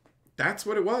 That's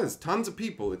what it was. Tons of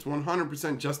people. It's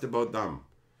 100% just about them.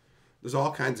 There's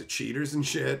all kinds of cheaters and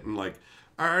shit. And like,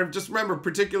 I just remember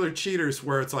particular cheaters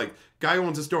where it's like, guy who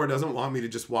owns a store doesn't want me to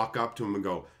just walk up to him and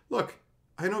go, look,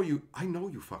 I know you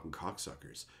fucking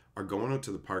cocksuckers are going out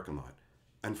to the parking lot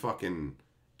and fucking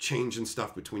changing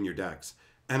stuff between your decks.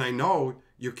 And I know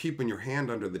you're keeping your hand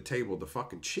under the table to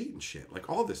fucking cheat and shit. Like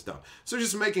all this stuff. So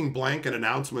just making blanket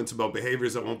announcements about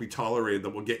behaviors that won't be tolerated,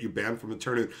 that will get you banned from the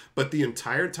tournament. But the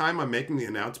entire time I'm making the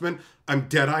announcement, I'm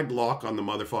dead-eyed lock on the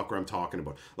motherfucker I'm talking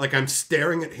about. Like I'm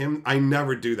staring at him. I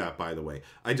never do that, by the way.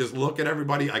 I just look at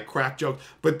everybody. I crack jokes.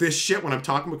 But this shit, when I'm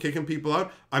talking about kicking people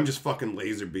out, I'm just fucking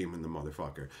laser beaming the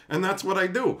motherfucker. And that's what I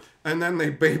do. And then they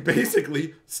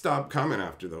basically stop coming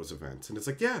after those events. And it's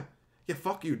like, yeah,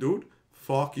 fuck you, dude.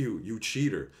 Fuck you, you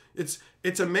cheater.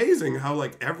 It's amazing how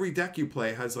like every deck you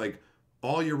play has like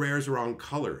all your rares are on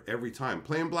color every time.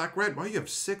 Playing black-red, why you have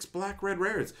 6 black-red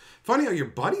rares? Funny how your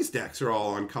buddies' decks are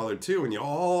all on color too, and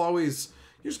you're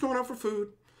just going out for food.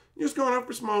 You're just going out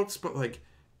for smokes, but like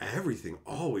everything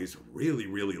always really,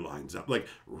 really lines up. Like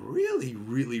really,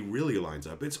 really, really lines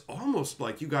up. It's almost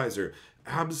like you guys are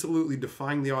absolutely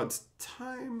defying the odds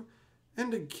time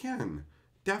and again.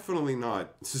 Definitely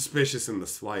not suspicious in the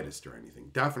slightest or anything.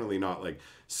 Definitely not like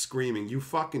screaming, you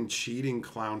fucking cheating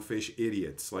clownfish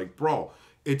idiots. Like, bro,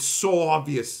 it's so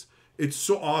obvious. It's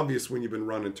so obvious when you've been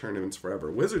running tournaments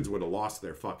forever. Wizards would have lost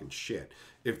their fucking shit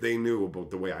if they knew about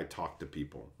the way I talk to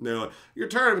people. They're like, your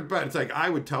tournament, but it's like,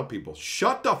 I would tell people,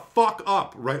 shut the fuck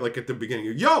up, right? Like at the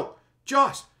beginning, yo,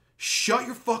 Josh, shut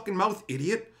your fucking mouth,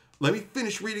 idiot. Let me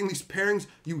finish reading these pairings,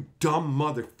 you dumb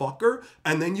motherfucker.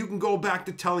 And then you can go back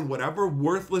to telling whatever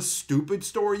worthless, stupid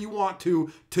story you want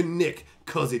to Nick.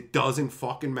 Because it doesn't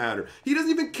fucking matter. He doesn't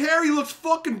even care. He looks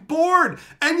fucking bored.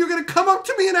 And you're going to come up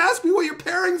to me and ask me what your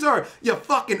pairings are. You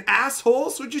fucking asshole.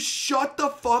 So just shut the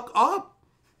fuck up.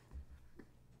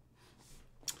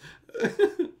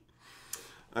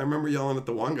 I remember yelling at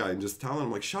the one guy and just telling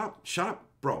him, like, shut up.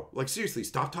 Bro, like seriously,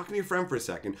 stop talking to your friend for a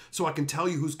second so I can tell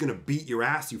you who's gonna beat your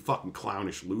ass, you fucking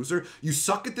clownish loser. You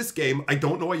suck at this game. I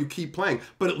don't know why you keep playing,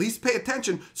 but at least pay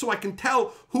attention so I can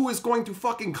tell who is going to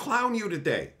fucking clown you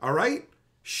today, all right?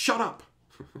 Shut up.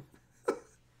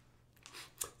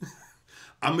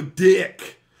 I'm a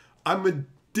dick. I'm a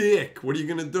dick. What are you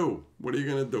gonna do? What are you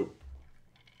gonna do?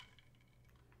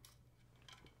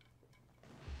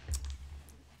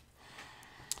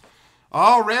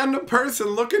 Oh, random person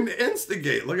looking to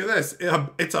instigate. Look at this.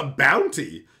 It's a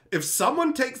bounty. If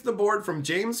someone takes the board from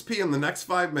James P in the next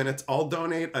 5 minutes, I'll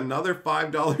donate another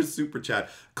 $5 super chat.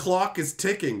 Clock is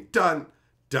ticking. Dun,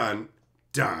 dun,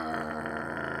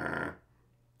 dun.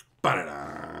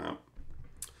 Ba-da-da.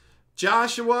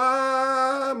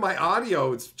 Joshua, my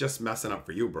audio is just messing up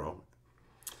for you, bro.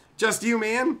 Just you,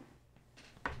 man.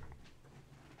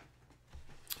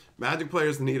 Magic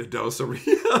players need a dose of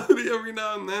reality every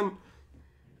now and then.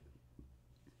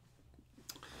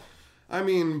 I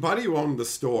mean, Buddy owned the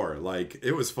store. Like,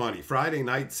 it was funny. Friday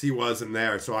nights he wasn't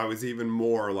there, so I was even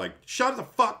more like, shut the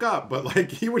fuck up. But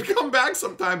like, he would come back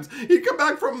sometimes. He'd come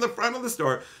back from the front of the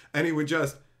store, and he would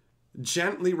just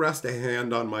gently rest a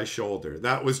hand on my shoulder.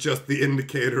 That was just the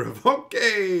indicator of,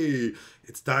 okay,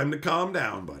 it's time to calm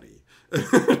down, buddy.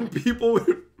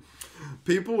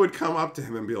 People would come up to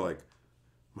him and be like,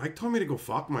 Mike told me to go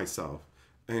fuck myself.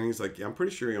 And he's like, yeah, I'm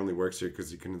pretty sure he only works here because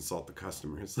he can insult the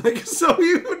customers. Like, so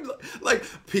he would, like,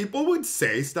 people would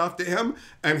say stuff to him,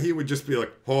 and he would just be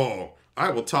like, oh, I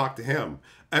will talk to him.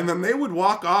 And then they would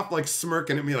walk off, like,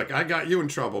 smirking at me, like, I got you in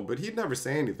trouble. But he'd never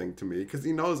say anything to me because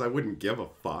he knows I wouldn't give a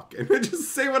fuck. And would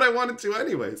just say what I wanted to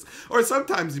anyways. Or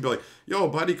sometimes he'd be like, yo,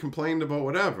 buddy complained about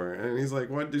whatever. And he's like,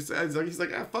 what did you say? He's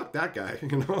like, ah, fuck that guy,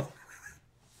 you know?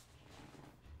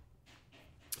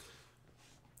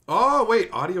 Oh, wait,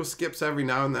 audio skips every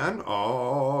now and then?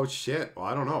 Oh, shit. Well,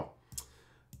 I don't know.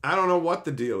 I don't know what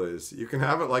the deal is. You can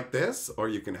have it like this, or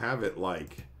you can have it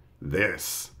like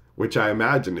this, which I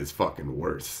imagine is fucking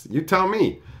worse. You tell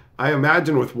me. I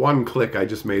imagine with one click, I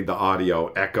just made the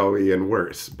audio echoey and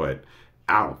worse, but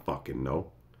I don't fucking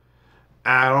know.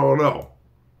 I don't know.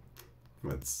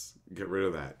 Let's get rid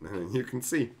of that. You can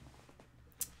see.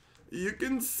 You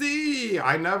can see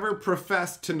I never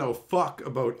professed to know fuck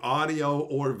about audio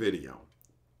or video.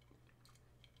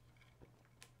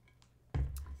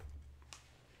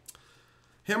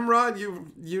 Himrod,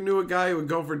 you knew a guy who would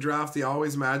go for drafts. He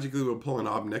always magically would pull an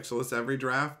Ob Nixilis every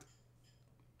draft.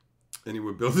 And he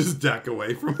would build his deck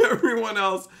away from everyone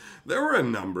else. There were a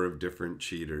number of different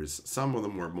cheaters. Some of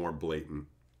them were more blatant.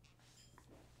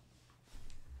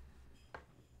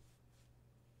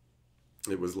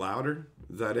 It was louder.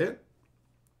 Is that it?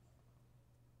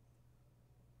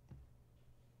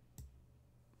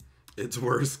 It's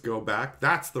worse. Go back.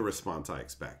 That's the response I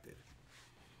expected.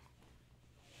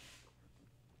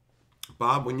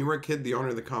 Bob, when you were a kid, the owner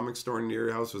of the comic store near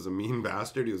your house was a mean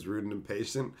bastard. He was rude and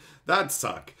impatient. That'd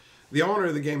suck. The owner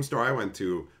of the game store I went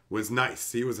to was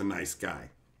nice. He was a nice guy.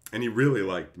 And he really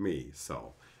liked me.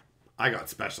 So I got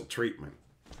special treatment.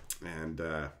 And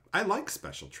I like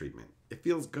special treatment. It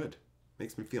feels good.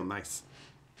 Makes me feel nice.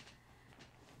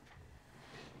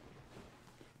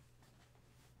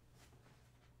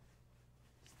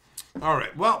 All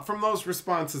right. Well, from those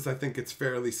responses, I think it's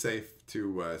fairly safe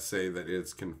to say that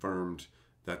it's confirmed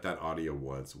that that audio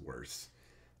was worse.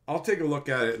 I'll take a look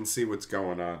at it and see what's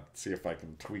going on. See if I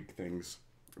can tweak things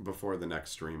before the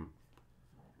next stream.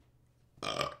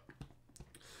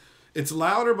 It's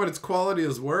louder, but its quality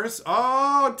is worse.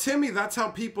 Oh, Timmy, that's how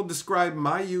people describe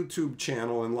my YouTube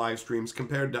channel and live streams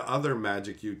compared to other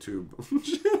Magic YouTube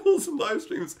channels and live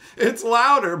streams. It's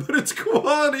louder, but its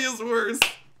quality is worse.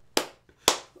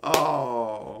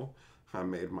 Oh, I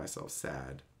made myself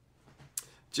sad.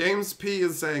 James P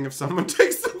is saying if someone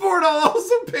takes the board, I'll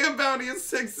also pay a bounty of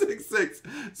 666.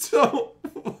 So,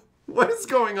 what is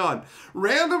going on?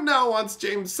 Random now wants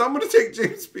someone to take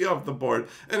James P off the board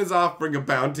and is offering a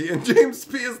bounty. And James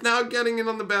P is now getting in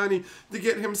on the bounty to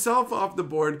get himself off the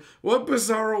board. What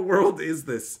bizarro world is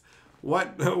this?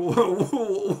 What?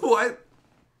 What?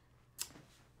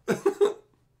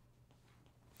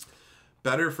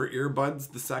 Better for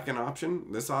earbuds, the second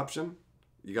option. This option,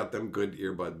 you got them good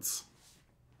earbuds.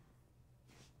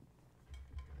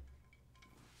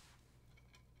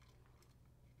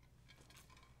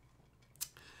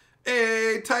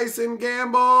 Hey, Tyson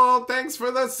Gamble, thanks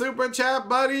for the super chat,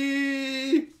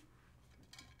 buddy.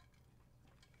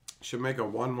 Should make a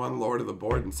 1/1 Lord of the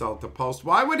Board and sell it to Post.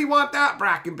 Why would he want that,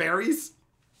 Brackenberries?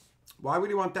 Why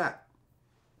would he want that?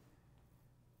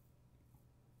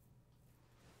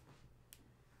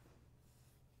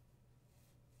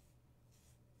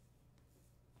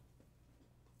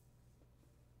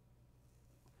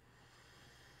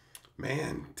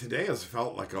 Man, today has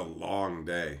felt like a long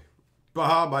day.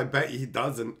 Bob, I bet he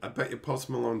doesn't. I bet you Post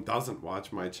Malone doesn't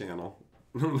watch my channel.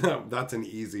 That's an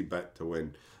easy bet to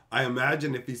win. I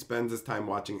imagine if he spends his time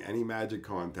watching any Magic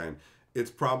content, it's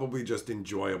probably just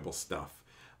enjoyable stuff.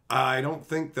 I don't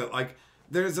think that, like,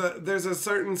 there's a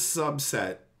certain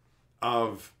subset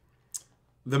of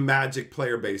the Magic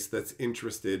player base that's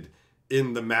interested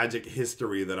in the Magic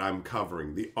history that I'm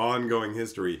covering, the ongoing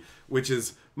history, which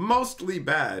is mostly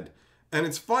bad. And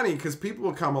it's funny because people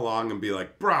will come along and be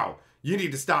like, bro, you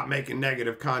need to stop making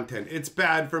negative content. It's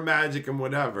bad for Magic and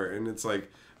whatever. And it's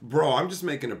like, bro, I'm just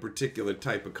making a particular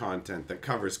type of content that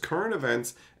covers current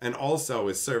events and also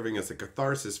is serving as a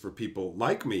catharsis for people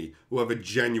like me who have a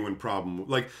genuine problem.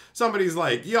 Like, somebody's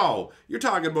like, yo, you're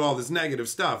talking about all this negative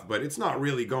stuff, but it's not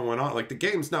really going on. Like, the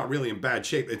game's not really in bad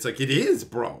shape. It's like, it is,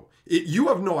 bro. You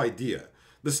have no idea.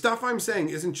 The stuff I'm saying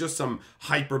isn't just some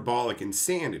hyperbolic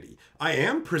insanity. I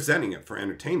am presenting it for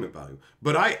entertainment value,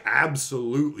 but I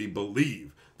absolutely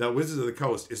believe that Wizards of the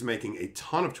Coast is making a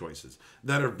ton of choices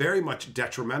that are very much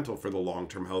detrimental for the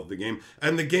long-term health of the game,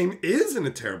 and the game is in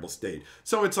a terrible state.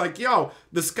 So it's like, yo,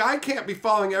 the sky can't be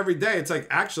falling every day. It's like,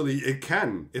 actually, it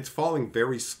can. It's falling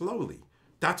very slowly.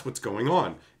 That's what's going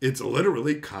on. It's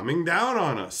literally coming down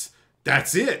on us.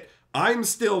 That's it. I'm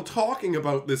still talking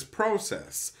about this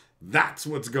process. That's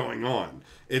what's going on.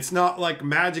 It's not like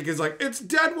Magic is like, it's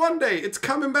dead one day, it's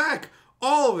coming back.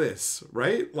 All of this,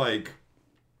 right? Like,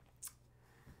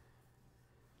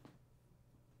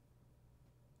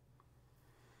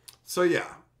 so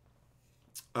yeah.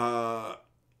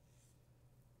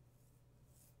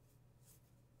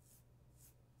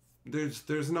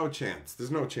 There's no chance.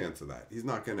 There's no chance of that. He's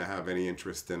not going to have any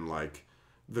interest in, like,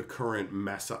 the current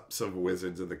mess-ups of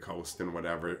Wizards of the Coast and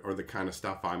whatever, or the kind of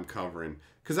stuff I'm covering,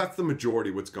 because that's the majority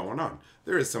of what's going on.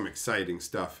 There is some exciting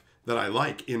stuff that I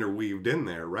like interweaved in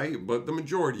there, right? But the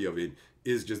majority of it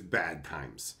is just bad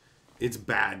times. It's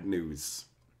bad news.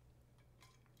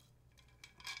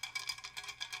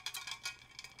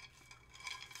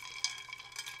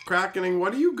 Krakening,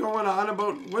 what are you going on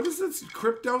about? What is this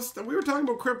crypto stuff? We were talking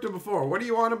about crypto before. What are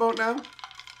you on about now?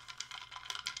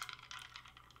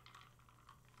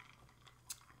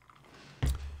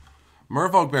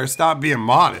 Merfolk Bear, stop being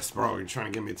modest, bro. You're trying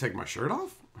to get me to take my shirt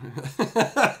off?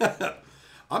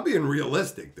 I'm being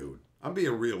realistic, dude. I'm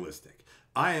being realistic.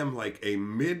 I am like a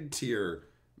mid-tier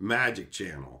Magic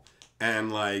channel. And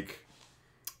like,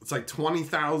 it's like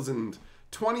 20,000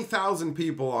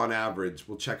 people on average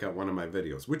will check out one of my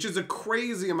videos, which is a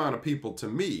crazy amount of people to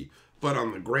me, but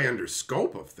on the grander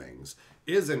scope of things,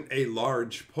 isn't a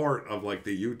large part of like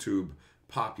the YouTube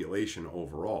population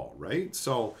overall, right?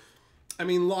 So, I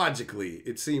mean, logically,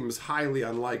 it seems highly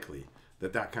unlikely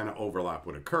that that kind of overlap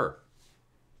would occur.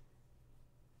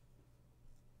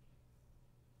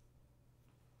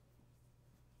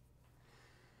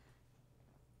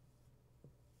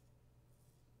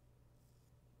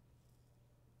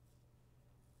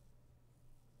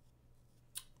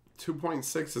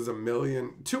 2.6 is a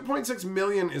million. 2.6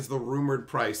 million is the rumored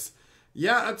price.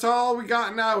 Yeah, that's all we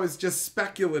got now is just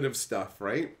speculative stuff,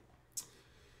 right?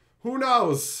 Who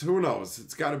knows? Who knows?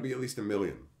 It's got to be at least a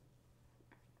million.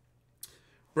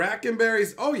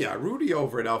 Brackenberries. Oh, yeah. Rudy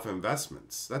over at Alpha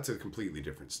Investments. That's a completely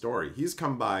different story. He's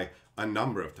come by a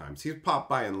number of times. He's popped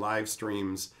by in live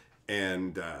streams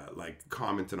and like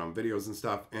commented on videos and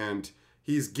stuff. And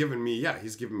he's given me, yeah,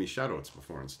 he's given me shoutouts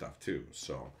before and stuff too.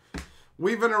 So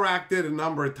we've interacted a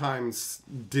number of times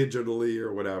digitally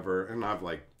or whatever. And I've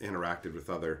like interacted with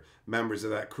other members of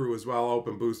that crew as well.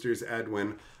 Open Boosters,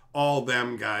 Edwin, all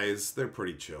them guys. They're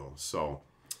pretty chill. So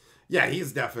yeah,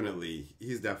 he's definitely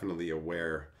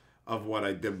aware of what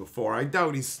I did before. I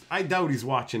doubt he's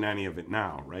watching any of it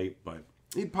now, right? But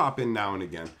he'd pop in now and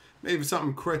again. Maybe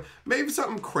something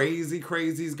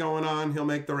crazy's going on. He'll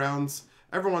make the rounds.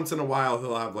 Every once in a while,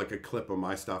 he'll have like a clip of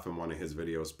my stuff in one of his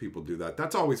videos. People do that.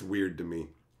 That's always weird to me.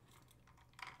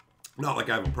 Not like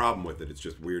I have a problem with it. It's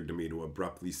just weird to me to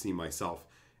abruptly see myself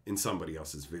in somebody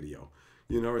else's video.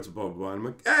 You know, it's blah, blah, blah. I'm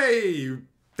like, hey,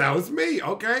 that was me.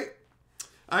 Okay.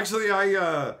 Actually,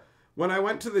 when I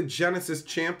went to the Genesis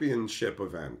Championship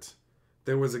event,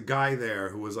 there was a guy there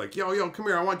who was like, yo, come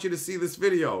here, I want you to see this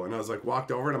video. And I was like,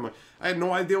 walked over and I'm like, I had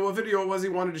no idea what video it was he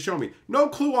wanted to show me. No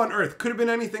clue on earth. Could have been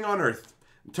anything on earth.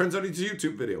 It turns out it's a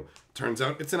YouTube video. Turns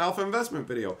out it's an Alpha Investment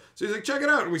video. So he's like, check it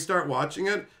out. And we start watching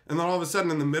it. And then all of a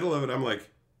sudden in the middle of it, I'm like,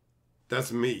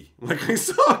 that's me. Like I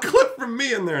saw a clip from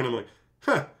me in there and I'm like,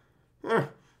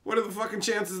 what are the fucking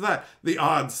chances of that? The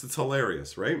odds. It's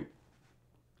hilarious, right?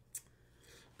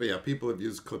 But yeah, people have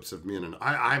used clips of me and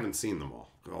I haven't seen them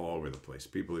all over the place.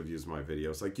 People have used my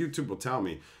videos. Like YouTube will tell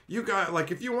me, you got,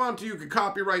 like, if you want to, you could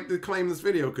copyright to claim this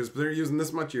video because they're using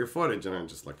this much of your footage. And I'm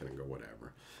just looking and go,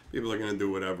 whatever. People are going to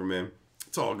do whatever, man.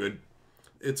 It's all good.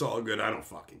 It's all good. I don't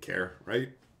fucking care, right?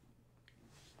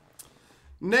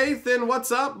 Nathan,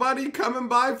 what's up, buddy? Coming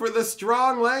by for the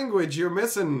strong language. You're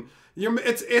missing.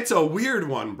 It's a weird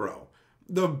one, bro.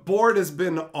 The board has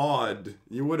been odd.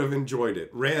 You would have enjoyed it.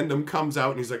 Random comes out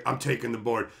and he's like, I'm taking the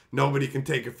board. Nobody can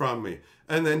take it from me.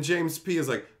 And then James P is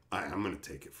like, I'm going to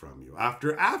take it from you.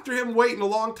 After him waiting a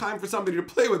long time for somebody to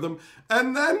play with him.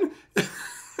 And then,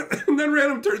 and then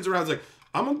Random turns around and is like,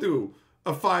 I'm going to do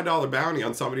a $5 bounty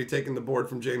on somebody taking the board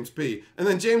from James P. And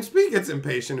then James P gets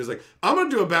impatient. He's like, I'm going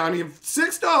to do a bounty of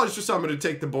 $6 for somebody to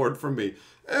take the board from me.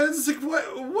 And it's like,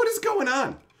 what is going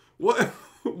on?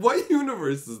 What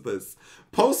universe is this?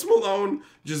 Post Malone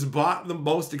just bought the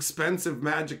most expensive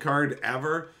Magic card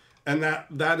ever, and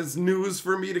that is news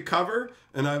for me to cover,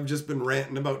 and I've just been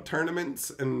ranting about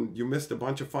tournaments, and you missed a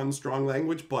bunch of fun, strong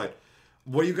language, but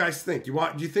what do you guys think? Do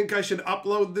you think I should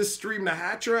upload this stream to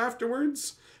Hatcher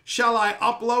afterwards? Shall I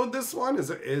upload this one?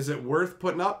 Is it worth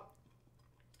putting up?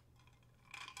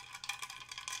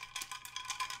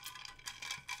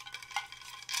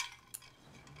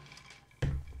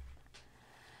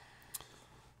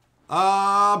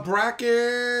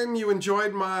 Bracken, you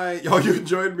enjoyed you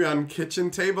enjoyed me on Kitchen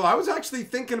Table. I was actually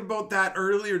thinking about that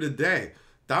earlier today.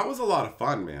 That was a lot of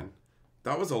fun, man.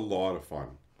 That was a lot of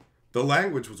fun. The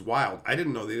language was wild. I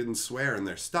didn't know they didn't swear in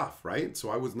their stuff, right? So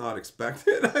I was not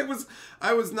expecting,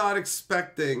 I was not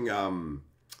expecting, no,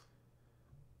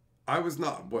 that's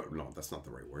not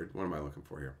the right word. What am I looking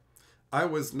for here? I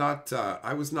was not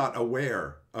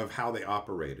aware of how they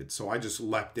operated. So I just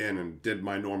leapt in and did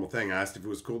my normal thing. I asked if it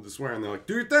was cool to swear and they're like,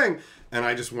 do your thing. And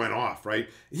I just went off, right?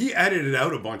 He edited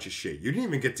out a bunch of shit. You didn't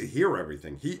even get to hear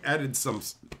everything. He edited some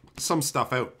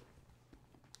stuff out.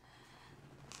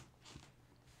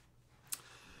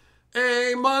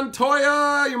 Hey,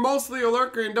 Montoya, you're mostly a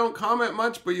lurker and don't comment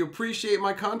much, but you appreciate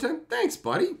my content. Thanks,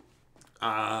 buddy.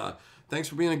 Thanks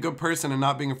for being a good person and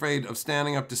not being afraid of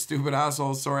standing up to stupid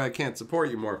assholes. Sorry I can't support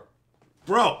you more.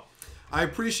 Bro, I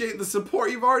appreciate the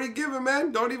support you've already given,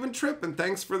 man. Don't even trip, and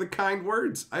thanks for the kind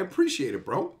words. I appreciate it,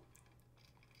 bro.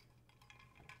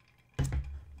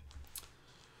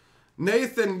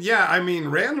 Nathan, yeah, I mean,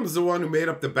 Random's the one who made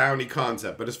up the bounty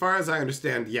concept, but as far as I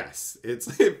understand, yes.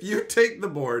 It's if you take the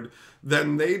board,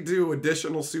 then they do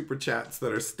additional super chats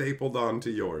that are stapled onto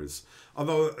yours.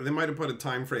 Although they might have put a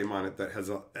time frame on it that has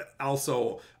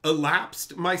also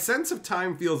elapsed. My sense of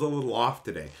time feels a little off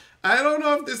today. I don't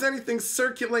know if there's anything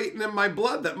circulating in my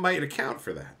blood that might account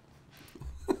for that.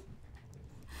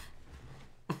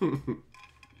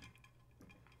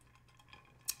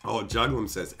 Oh, Juglum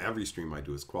says, every stream I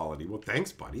do is quality. Well,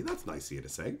 thanks, buddy. That's nice of you to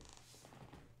say.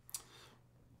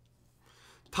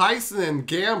 Tyson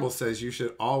Gamble says you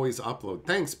should always upload.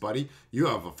 Thanks, buddy. You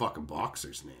have a fucking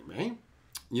boxer's name, eh?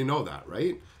 You know that,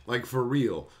 right? Like, for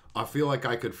real. I feel like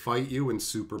I could fight you in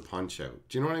Super Punch-Out.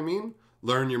 Do you know what I mean?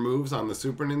 learn your moves on the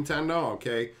Super Nintendo,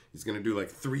 okay? He's going to do like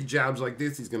 3 jabs like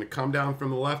this. He's going to come down from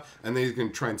the left, and then he's going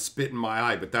to try and spit in my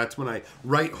eye. But that's when I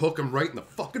right hook him right in the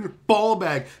fucking ball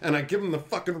bag, and I give him the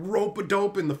fucking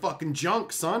rope-a-dope in the fucking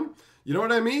junk, son. You know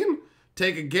what I mean?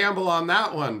 Take a gamble on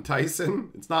that one,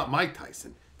 Tyson. It's not Mike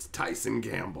Tyson. It's Tyson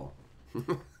Gamble.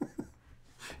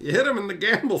 You hit him in the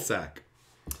gamble sack.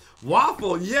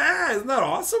 Waffle, yeah! Isn't that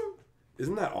awesome?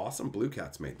 Isn't that awesome? Blue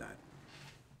Cat's made that.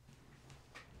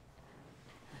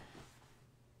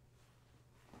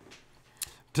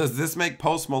 Does this make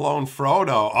Post Malone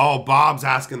Frodo? Oh, Bob's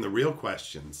asking the real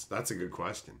questions. That's a good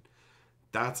question.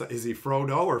 Is he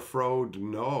Frodo or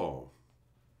Frodo?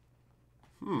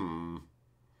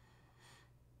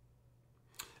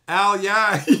 Al,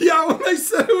 yeah. Yeah, when I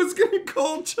said I was going to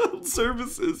call child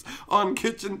services on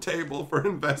kitchen table for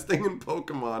investing in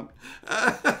Pokemon.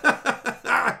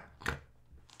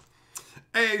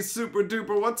 Hey, Super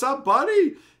Duper, what's up,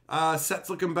 buddy? Set's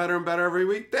looking better and better every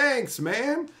week. Thanks,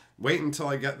 man. Wait until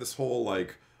I get this whole,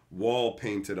 like, wall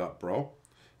painted up, bro.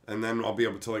 And then I'll be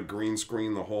able to, like, green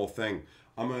screen the whole thing.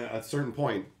 At a certain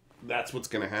point, that's what's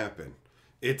going to happen.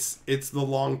 It's the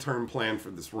long-term plan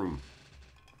for this room.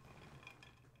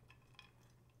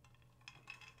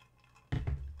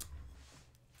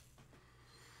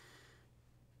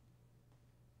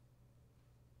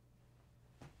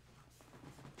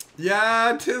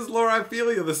 Yeah, tis Laura, I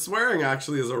feel you. The swearing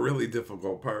actually is a really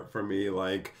difficult part for me.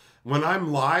 Like, when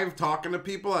I'm live talking to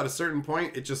people at a certain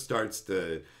point, it just starts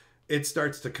to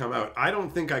come out. I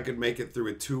don't think I could make it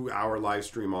through a 2-hour live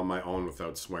stream on my own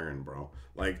without swearing, bro.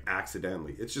 Like,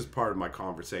 accidentally. It's just part of my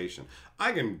conversation.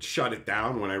 I can shut it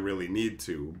down when I really need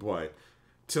to, but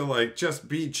to, like, just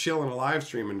be chill in a live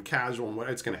stream and casual,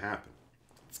 it's going to happen.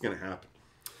 It's going to happen.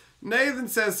 Nathan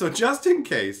says, so just in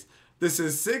case, this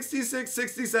is 66,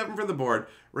 67 for the board,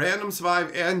 Randoms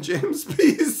 5, and James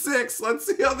P 6. Let's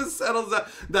see how this settles out.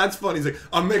 That's funny. He's like,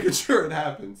 I'm making sure it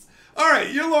happens. All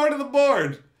right, you're Lord of the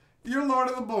Board. You're Lord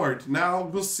of the Board. Now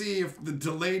we'll see if the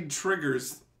delayed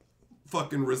triggers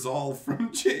fucking resolve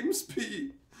from James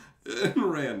P and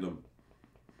Random.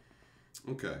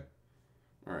 Okay.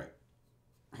 All right.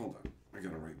 Hold on. I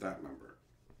gotta write that number.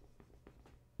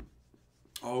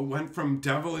 Oh, it went from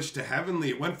devilish to heavenly.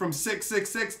 It went from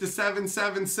 666 to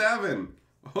 777.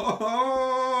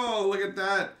 Oh, look at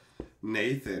that.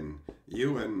 Nathan,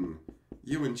 you and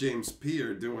James P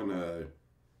are doing the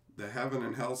heaven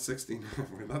and hell 69.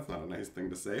 That's not a nice thing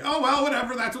to say. Oh, well,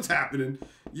 whatever. That's what's happening.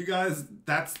 You guys,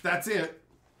 that's it.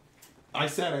 I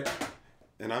said it.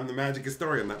 And I'm the magic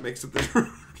historian. That makes it the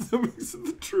truth. That makes it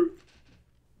the truth.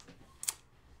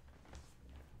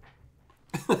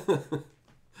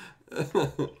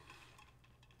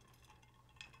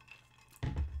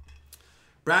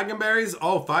 Braggonberries,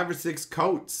 oh, 5 or 6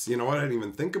 coats. You know what? I didn't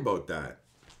even think about that.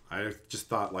 I just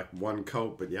thought like 1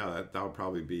 coat, but yeah, that would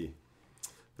probably be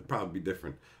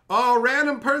different. Oh,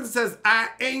 random person says, I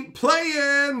ain't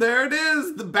playing. There it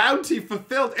is. The bounty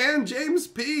fulfilled. And James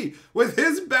P with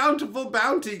his bountiful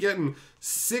bounty getting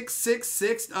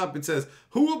 666 up. It says,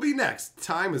 who will be next?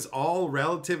 Time is all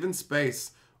relative in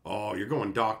space. Oh, you're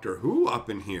going Doctor Who up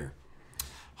in here.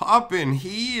 Up in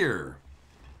here.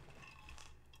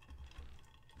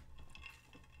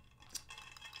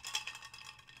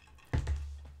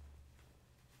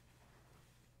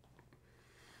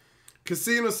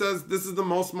 Casino says, this is the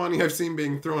most money I've seen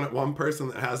being thrown at one person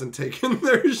that hasn't taken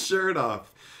their shirt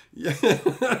off. Yeah,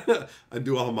 I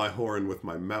do all my whoring with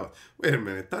my mouth. Wait a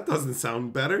minute, that doesn't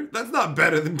sound better. That's not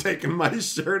better than taking my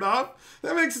shirt off.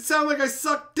 That makes it sound like I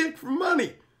suck dick for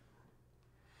money.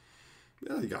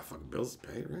 Yeah, you got fucking bills to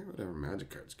pay, right? Whatever, magic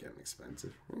cards getting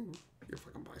expensive. You can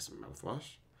fucking buy some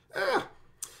mouthwash. Ah,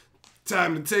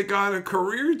 time to take on a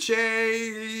career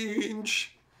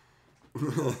change.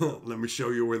 Let me show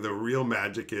you where the real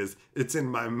magic is. It's in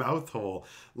my mouth hole.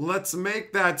 Let's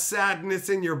make that sadness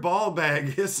in your ball bag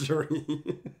history.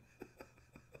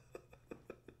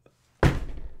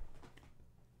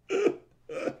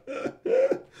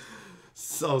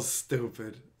 So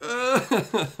stupid.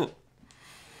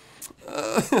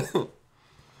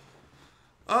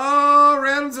 Oh,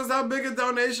 Random says, how big a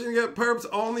donation to get Perps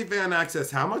OnlyFans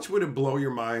access? How much would it blow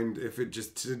your mind if it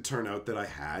just did turn out that I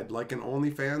had like an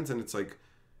OnlyFans and it's like,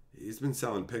 he's been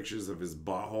selling pictures of his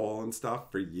butthole and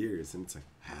stuff for years. And it's like,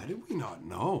 how did we not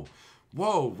know?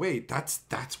 Whoa, wait, that's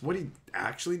what he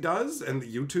actually does? And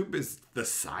the YouTube is the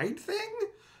side thing?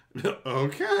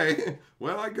 Okay.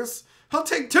 Well, I guess I'll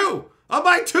take 2. I'll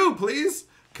buy 2, please.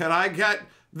 Can I get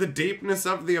the deepness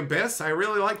of the abyss? I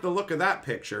really like the look of that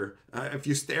picture. If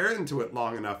you stare into it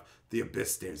long enough, the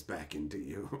abyss stares back into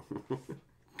you.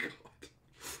 God.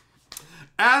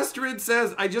 Astrid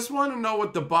says, I just want to know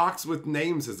what the box with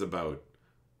names is about.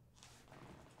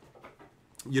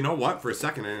 You know what? For a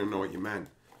second, I didn't know what you meant.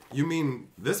 You mean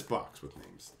this box with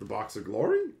names. The box of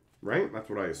glory? Right? That's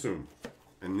what I assume.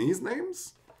 And these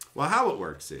names? Well, how it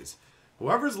works is,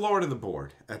 whoever's Lord of the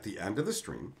board at the end of the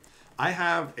stream, I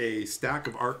have a stack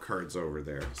of art cards over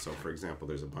there. So, for example,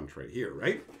 there's a bunch right here,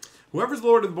 right? Whoever's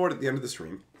Lord of the board at the end of the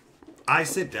stream, I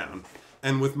sit down,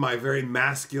 and with my very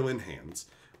masculine hands,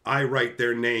 I write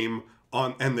their name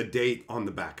on and the date on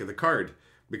the back of the card.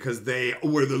 Because they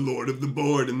were the Lord of the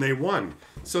board and they won.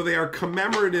 So they are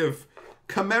commemorative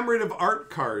art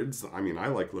cards. I mean, I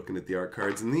like looking at the art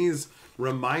cards, and these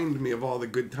remind me of all the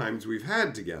good times we've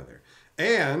had together.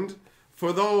 And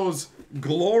for those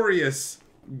glorious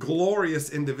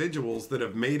individuals that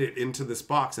have made it into this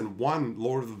box and won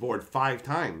Lord of the Board 5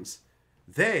 times,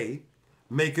 they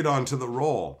make it onto the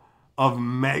roll of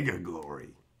Mega Glory,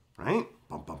 right?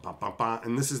 Bum, bum, bum, bum, bum.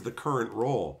 And this is the current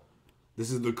roll. This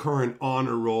is the current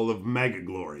honor roll of Mega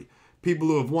Glory. People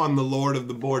who have won the Lord of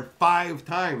the Board 5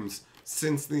 times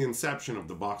since the inception of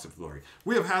the Box of Glory.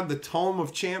 We have had the Tome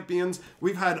of Champions.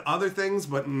 We've had other things,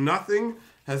 but nothing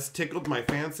has tickled my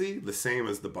fancy the same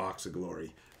as the Box of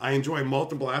Glory. I enjoy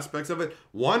multiple aspects of it.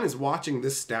 One is watching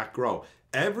this stack grow.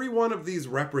 Every one of these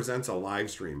represents a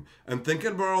live stream. And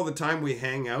thinking about all the time we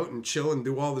hang out and chill and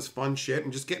do all this fun shit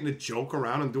and just getting to joke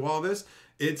around and do all this,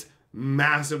 it's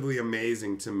massively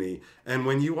amazing to me. And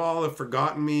when you all have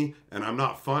forgotten me and I'm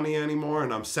not funny anymore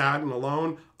and I'm sad and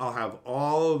alone, I'll have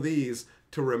all of these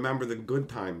to remember the good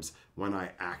times when I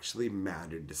actually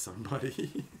mattered to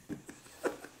somebody.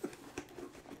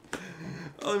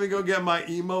 Let me go get my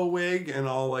emo wig and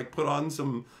I'll like put on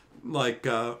some like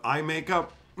eye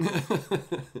makeup.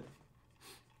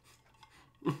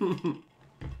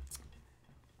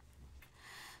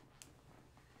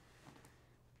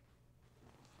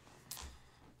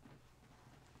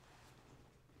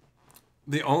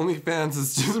 The OnlyFans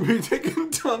is just me taking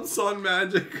dumps on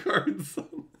magic cards.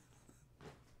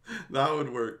 That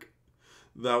would work.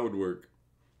 That would work.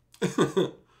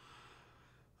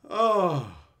 Oh.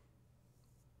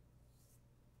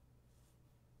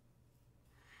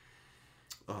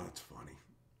 Oh, that's funny.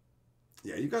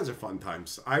 Yeah, you guys are fun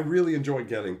times. I really enjoy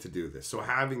getting to do this. So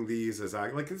having these as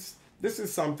this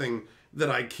is something that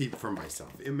I keep for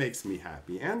myself. It makes me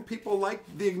happy. And people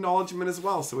like the acknowledgement as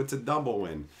well. So it's a double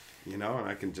win. You know, and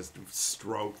I can just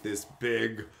stroke this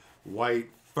big,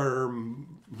 white,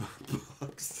 firm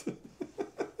box.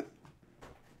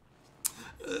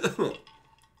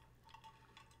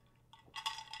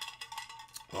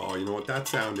 Oh, you know what that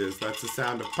sound is? That's the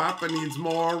sound of Papa needs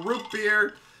more root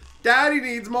beer. Daddy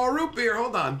needs more root beer.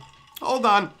 Hold on. Hold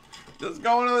on. Just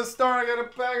going to the store. I got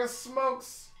a bag of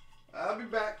smokes. I'll be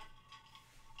back.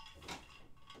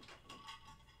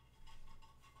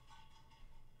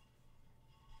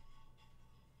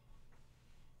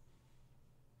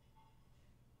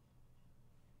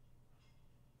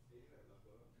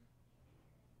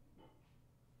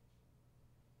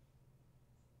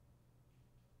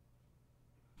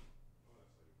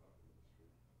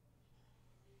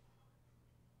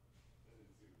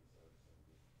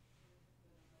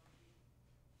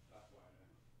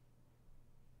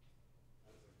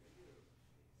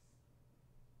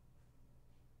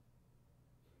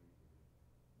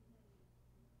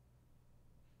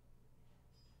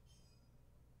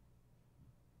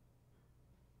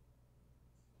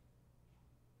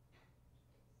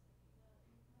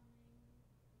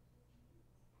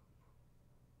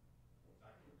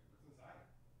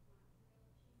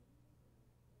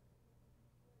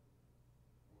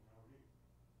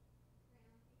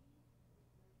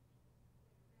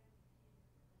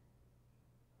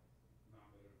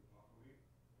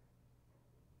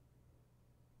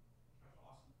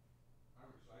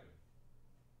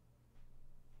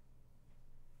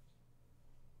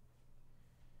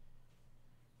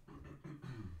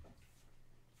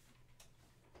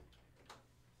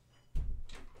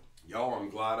 Yo, I'm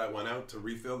glad I went out to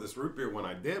refill this root beer when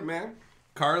I did, man.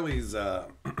 Carly's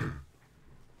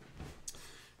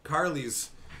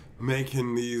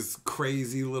making these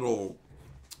crazy little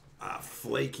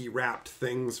flaky wrapped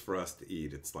things for us to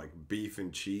eat. It's like beef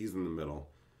and cheese in the middle.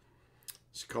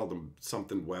 She called them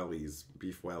something wellies,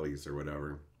 beef wellies or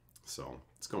whatever. So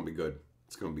it's gonna be good.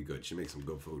 It's gonna be good. She makes some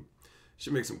good food. She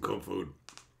makes some good food.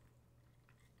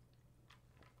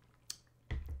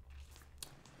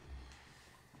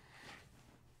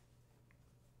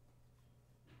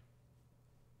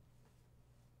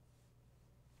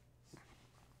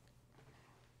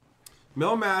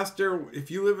 Millmaster,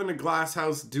 if you live in a glass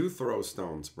house, do throw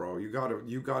stones, bro. You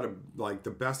gotta, like,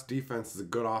 the best defense is a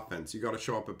good offense. You gotta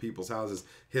show up at people's houses,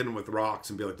 hit them with rocks,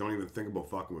 and be like, don't even think about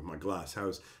fucking with my glass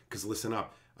house. Because listen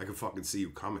up, I can fucking see you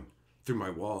coming through my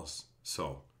walls.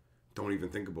 So, don't even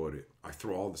think about it. I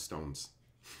throw all the stones.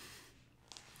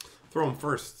 Throw them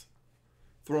first.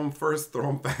 Throw them first, throw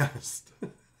them fast.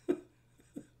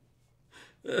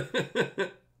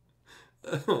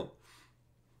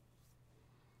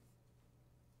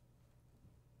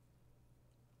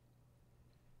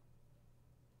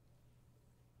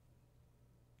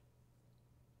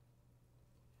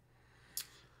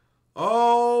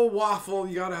 Oh, Waffle,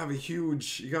 you gotta have a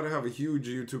huge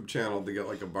YouTube channel to get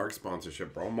like a Bark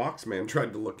sponsorship, bro. Moxman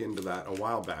tried to look into that a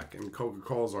while back, and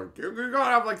Coca-Cola's like, you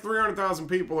gotta have like 300,000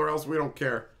 people or else we don't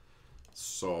care.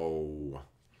 So,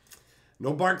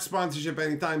 no Bark sponsorship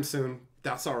anytime soon.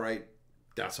 That's alright.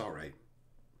 That's alright.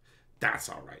 That's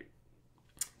alright.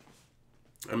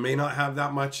 I may not have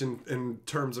that much in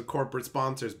terms of corporate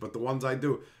sponsors, but the ones I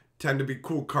do tend to be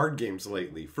cool card games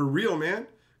lately. For real, man.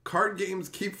 Card games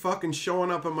keep fucking showing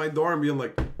up at my door and being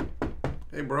like,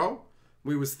 hey, bro,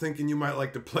 we was thinking you might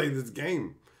like to play this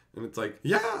game. And it's like,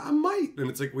 yeah, I might. And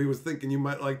it's like, we was thinking you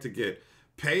might like to get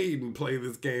paid and play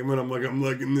this game. And I'm like, I'm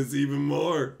liking this even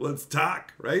more. Let's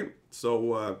talk, right?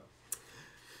 So,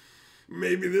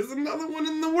 maybe there's another one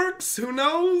in the works. Who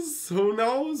knows? Who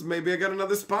knows? Maybe I got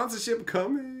another sponsorship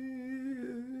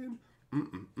coming.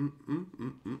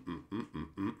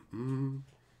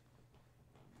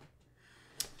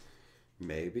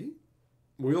 Maybe.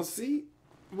 We'll see.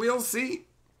 We'll see.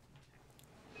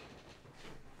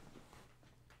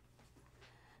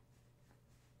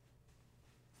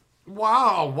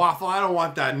 Wow, Waffle, I don't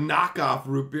want that knockoff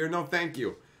root beer. No, thank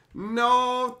you.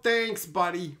 No, thanks,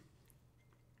 buddy.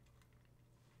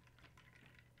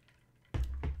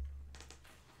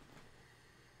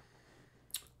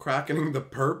 Crackening the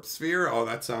perp sphere? Oh,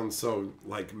 that sounds so,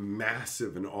 like,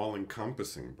 massive and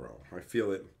all-encompassing, bro. I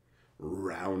feel it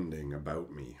rounding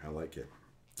about me. I like it.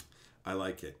 I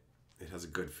like it. It has a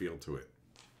good feel to it.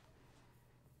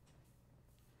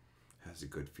 Has a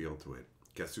good feel to it.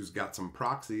 Guess who's got some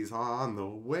proxies on the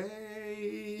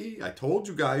way? I told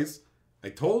you guys. I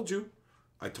told you.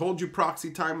 I told you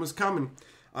proxy time was coming.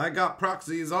 I got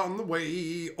proxies on the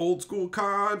way. Old school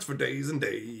cards for days and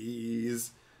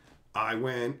days. I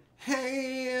went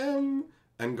ham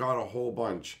and got a whole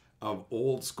bunch of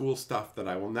old school stuff that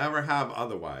I will never have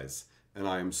otherwise. And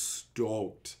I am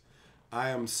stoked.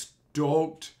 I am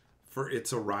stoked for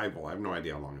its arrival. I have no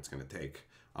idea how long it's going to take.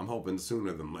 I'm hoping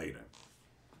sooner than later.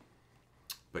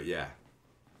 But yeah.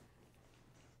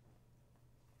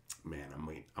 Man, I'm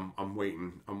waiting. I'm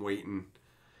waiting. I'm waiting.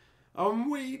 I'm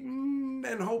waiting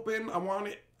and hoping. I want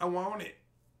it. I want it.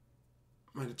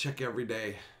 I'm going to check every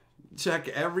day. Check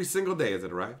every single day. Has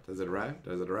it arrived? Has it arrived?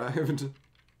 Has it arrived?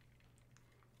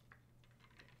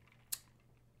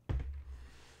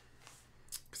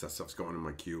 Because that stuff's going in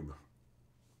my cube.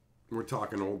 We're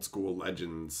talking old school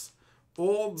legends.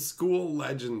 Old school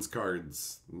legends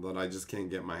cards that I just can't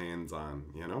get my hands on,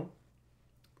 you know?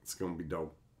 It's going to be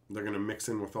dope. They're going to mix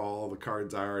in with all the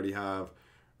cards I already have.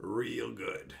 Real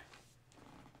good.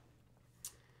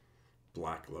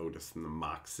 Black Lotus and the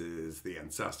Moxes, the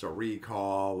Ancestral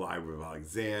Recall, Library of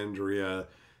Alexandria,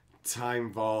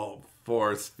 Time Vault,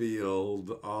 Force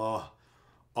Field,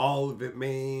 all of it,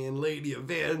 man. Lady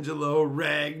Evangelo,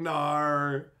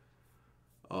 Ragnar.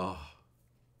 I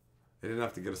didn't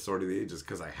have to get a Sword of the Ages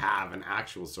because I have an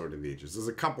actual Sword of the Ages. There's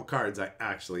a couple cards I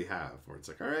actually have where it's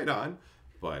like, all right, on.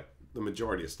 But the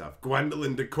majority of stuff.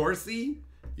 Gwendolyn de Courcy.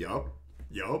 Yup.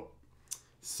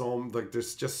 So, like,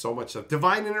 there's just so much stuff.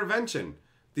 Divine Intervention.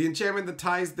 The enchantment that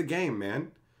ties the game,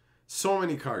 man. So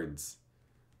many cards.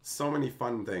 So many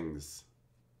fun things.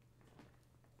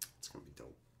 It's going to be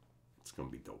dope. It's going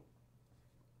to be dope.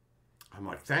 I'm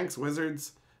like, thanks,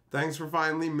 Wizards. Thanks for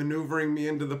finally maneuvering me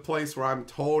into the place where I'm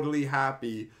totally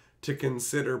happy to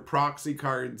consider proxy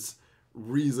cards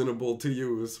reasonable to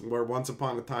use. Where once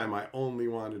upon a time, I only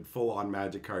wanted full-on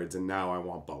Magic cards, and now I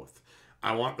want both.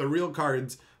 I want the real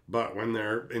cards, but when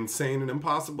they're insane and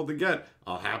impossible to get,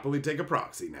 I'll happily take a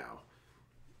proxy now.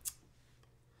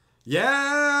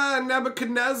 Yeah,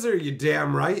 Nebuchadnezzar, you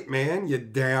damn right, man. You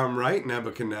damn right,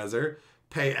 Nebuchadnezzar.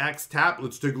 Pay X, tap,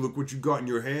 let's take a look what you got in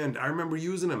your hand. I remember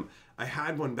using them. I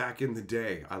had one back in the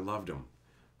day. I loved them.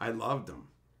 I loved them.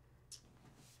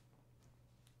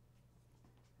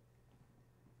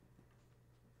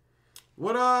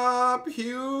 What up,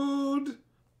 Hugh?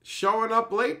 Showing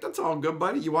up late? That's all good,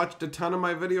 buddy. You watched a ton of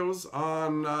my videos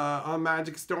on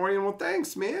Magic Historian. Well,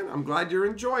 thanks, man. I'm glad you're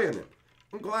enjoying it.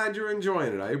 I'm glad you're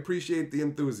enjoying it. I appreciate the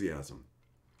enthusiasm.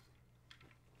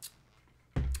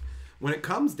 When it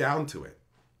comes down to it,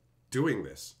 doing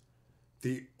this,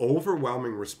 the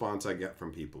overwhelming response I get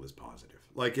from people is positive.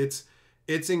 Like it's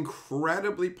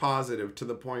incredibly positive to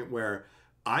the point where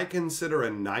I consider a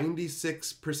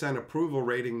 96% approval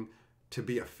rating to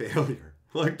be a failure.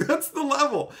 Like that's the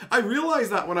level. I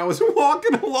realized that when I was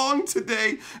walking along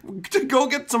today to go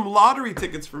get some lottery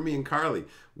tickets for me and Carly.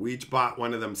 We each bought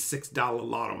one of them $6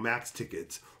 Lotto Max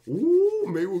tickets. Ooh,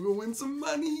 maybe we'll go win some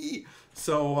money.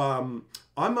 So on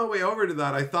my way over to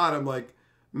that, I'm like,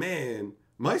 man,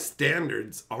 my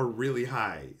standards are really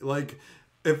high. Like,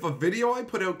 if a video I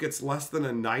put out gets less than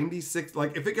a 96,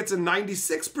 like if it gets a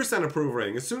 96% approval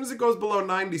rating, as soon as it goes below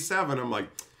 97, I'm like,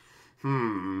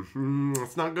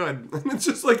 it's not good. And it's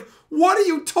just like, what are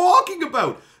you talking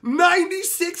about?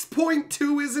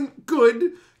 96.2 isn't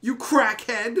good, you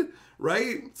crackhead,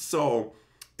 right? So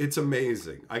it's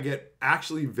amazing. I get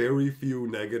actually very few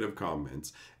negative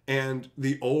comments, and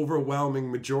the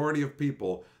overwhelming majority of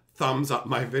people thumbs up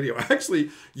my video. Actually,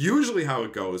 usually how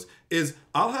it goes is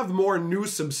I'll have more new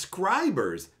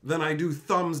subscribers than I do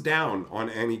thumbs down on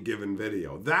any given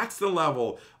video. That's the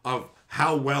level of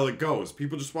how well it goes.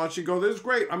 People just watch you go, this is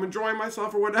great, I'm enjoying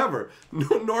myself or whatever.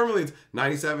 Normally it's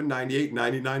 97, 98,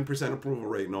 99% approval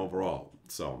rating overall.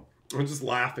 So I'm just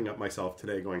laughing at myself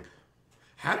today going,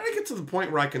 how did I get to the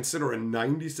point where I consider a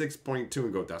 96.2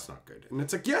 and go, that's not good? And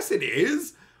it's like, yes, it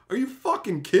is. Are you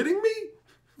fucking kidding me?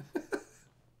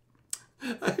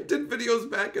 I did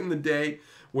videos back in the day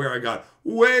where I got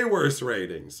way worse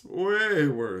ratings. Way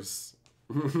worse.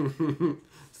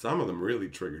 Some of them really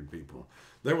triggered people.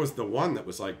 There was the one that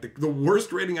was like, the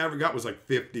worst rating I ever got was like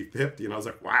 50-50. And I was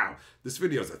like, wow, this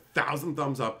video is 1,000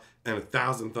 thumbs up and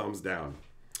 1,000 thumbs down.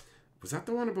 Was that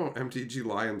the one about MTG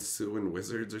Lions suing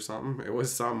Wizards or something? It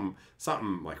was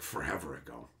something like forever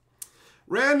ago.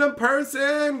 Random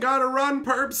person, gotta run,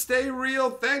 perp, stay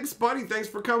real. Thanks, buddy. Thanks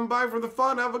for coming by for the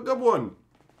fun. Have a good one.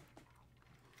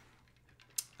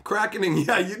 Crackening,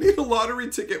 yeah, you need a lottery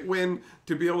ticket win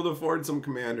to be able to afford some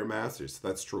Commander Masters.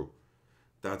 That's true.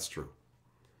 That's true.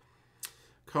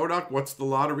 Kodak, what's the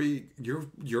lottery?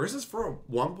 Yours is for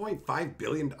 1.5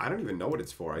 billion. I don't even know what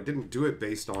it's for. I didn't do it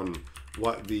based on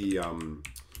what the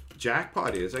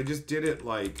jackpot is. I just did it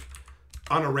like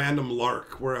on a random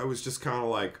lark where I was just kind of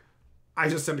like, I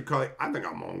just said to Carly, I think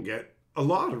I'm going to get a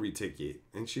lottery ticket.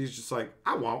 And she's just like,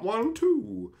 I want one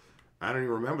too. I don't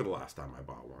even remember the last time I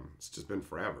bought one. It's just been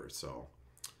forever. So,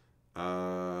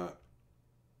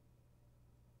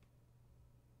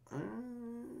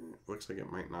 looks like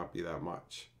it might not be that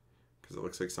much because it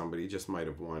looks like somebody just might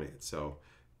have won it. So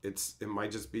it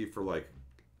might just be for like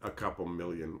a couple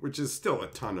million, which is still a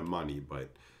ton of money.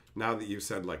 But now that you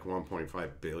said like 1.5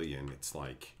 billion, it's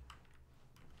like,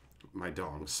 my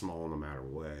dong's small no matter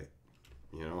what,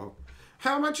 you know?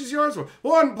 How much is yours for?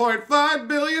 $1.5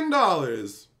 billion.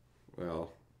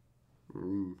 Well,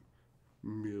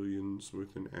 millions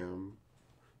with an M.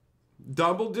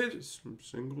 Double digits,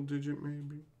 single digit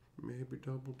maybe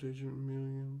double digit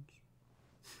millions.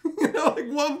 You know, like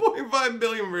 1.5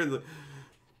 billion versus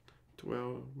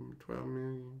 12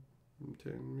 million,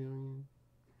 10 million,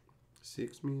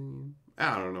 6 million.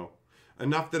 I don't know.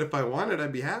 Enough that if I wanted,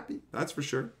 I'd be happy. That's for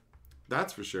sure.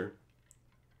 That's for sure.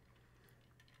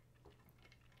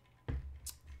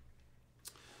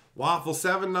 Waffle,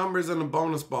 7 numbers and a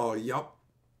bonus ball. Yup.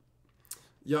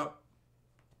 Yup.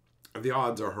 The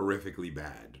odds are horrifically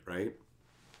bad, right?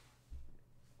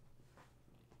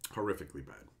 Horrifically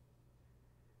bad.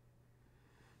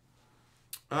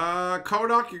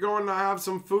 Kodak, you're going to have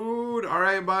some food? All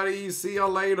right, buddy. See you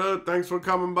later. Thanks for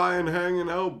coming by and hanging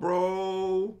out,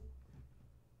 bro.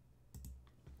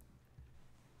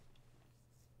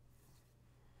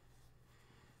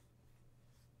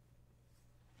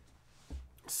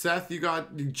 Seth, you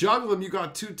juggle them, you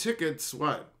got 2 tickets.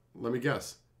 What? Let me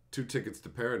guess. 2 tickets to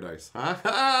paradise. Huh?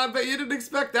 I bet you didn't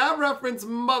expect that reference,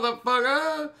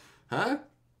 motherfucker. Huh?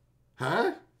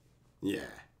 Huh? Yeah.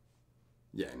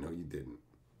 Yeah, no, you didn't.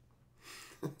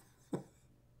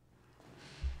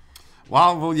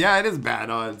 Well, yeah, it is bad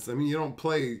odds. I mean, you don't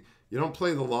play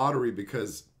the lottery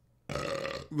because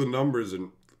the numbers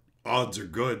and odds are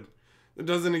good. It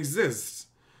doesn't exist.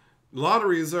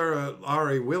 Lotteries are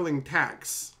a willing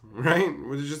tax, right?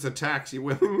 It's just a tax you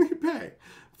willingly pay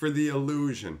for the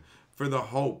illusion, for the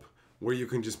hope, where you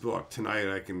can just be like, tonight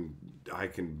I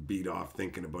can beat off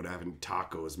thinking about having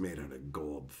tacos made out of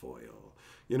gold foil,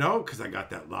 you know, because I got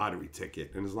that lottery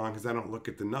ticket. And as long as I don't look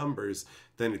at the numbers,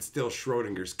 then it's still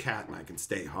Schrodinger's cat and I can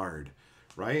stay hard,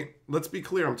 right? Let's be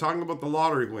clear. I'm talking about the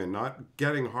lottery win, not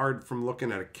getting hard from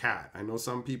looking at a cat. I know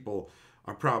some people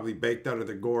are probably baked out of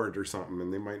their gourd or something,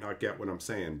 and they might not get what I'm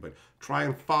saying. But try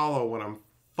and follow what I'm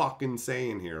fucking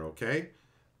saying here, okay?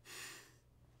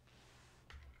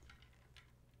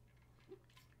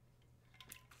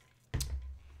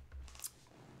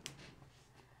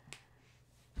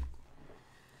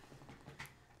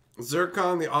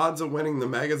 Zircon, the odds of winning the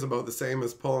Mega's about the same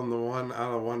as pulling the one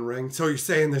out of one ring. So you're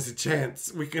saying there's a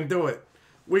chance. We can do it.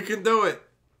 We can do it.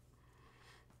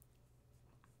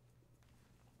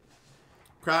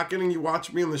 Kraken, and you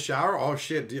watch me in the shower? Oh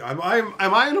shit, am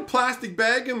I in a plastic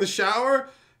bag in the shower?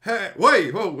 Hey,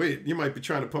 wait, oh wait, you might be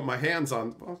trying to put my hands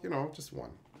on. Well, you know, just one.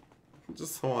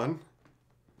 Just one.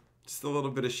 Just a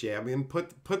little bit of shabby. And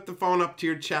put the phone up to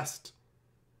your chest.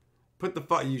 Put the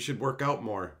phone, you should work out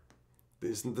more.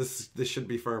 This should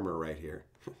be firmer right here.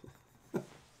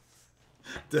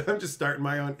 I'm just starting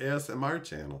my own ASMR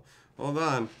channel. Hold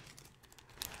on.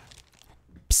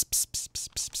 Psst, psst, psst, psst,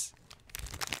 psst, psst.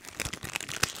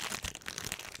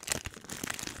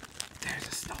 There's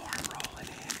a storm rolling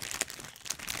in.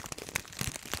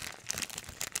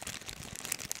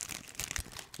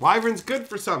 Wyvern's good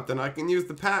for something. I can use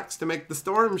the packs to make the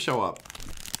storm show up.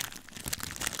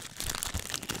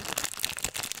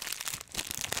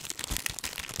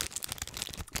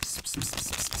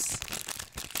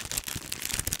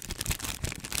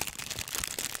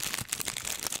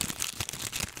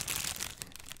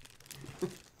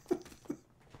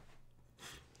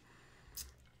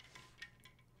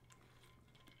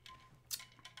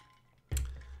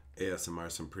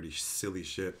 ASMR, some pretty silly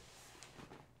shit.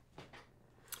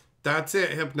 That's it,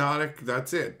 Hypnotic.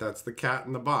 That's it. That's the cat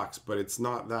in the box. But it's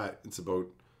not that. It's about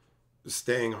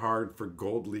staying hard for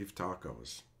gold leaf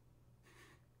tacos.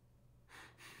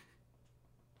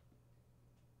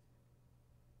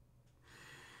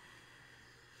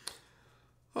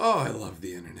 Oh, I love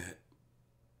the internet.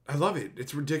 I love it.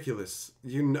 It's ridiculous.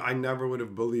 I never would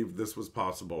have believed this was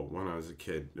possible when I was a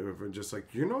kid. Just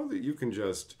like, you know that you can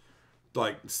just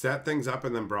like set things up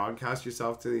and then broadcast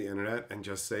yourself to the internet and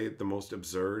just say the most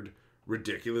absurd,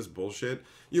 ridiculous bullshit.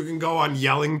 You can go on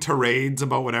yelling tirades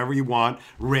about whatever you want,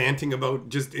 ranting about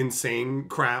just insane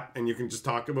crap, and you can just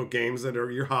talk about games that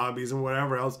are your hobbies and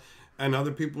whatever else, and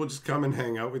other people will just come and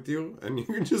hang out with you and you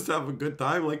can just have a good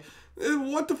time. Like,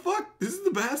 what the fuck? This is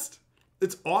the best.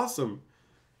 It's awesome.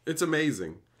 It's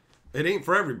amazing. It ain't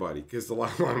for everybody, because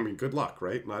I mean, good luck,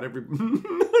 right? Not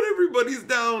everybody's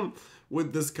down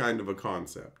with this kind of a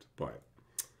concept, but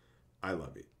I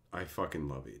love it. I fucking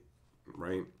love it,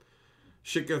 right?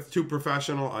 Shit gets too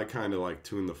professional, I kind of like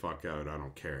tune the fuck out. I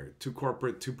don't care. Too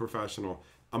corporate, too professional.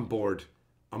 I'm bored.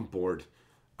 I'm bored.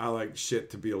 I like shit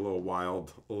to be a little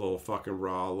wild, a little fucking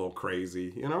raw, a little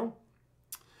crazy, you know?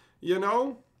 You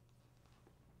know?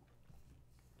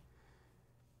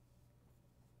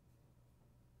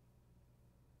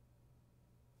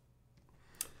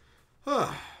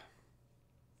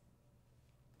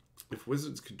 If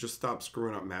Wizards could just stop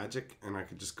screwing up Magic and I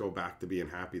could just go back to being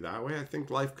happy that way, I think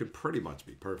life could pretty much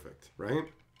be perfect, right?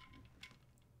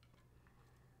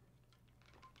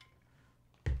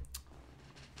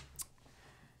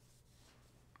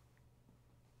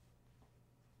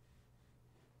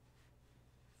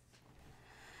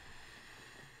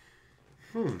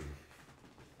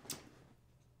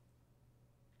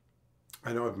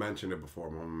 I know I've mentioned it before,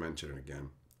 but I'm going to mention it again.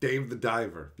 Dave the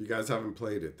Diver. If you guys haven't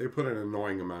played it, they put an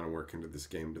annoying amount of work into this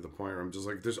game to the point where I'm just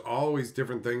like, there's always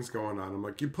different things going on. I'm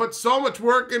like, you put so much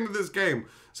work into this game.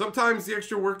 Sometimes the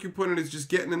extra work you put in is just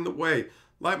getting in the way.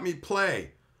 Let me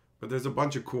play. But there's a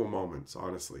bunch of cool moments,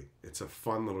 honestly. It's a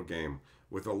fun little game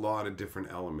with a lot of different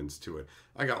elements to it.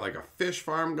 I got like a fish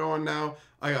farm going now.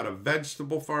 I got a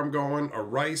vegetable farm going, a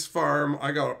rice farm.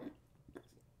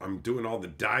 I'm doing all the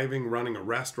diving, running a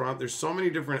restaurant. There's so many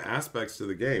different aspects to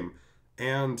the game.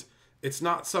 And it's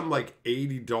not some like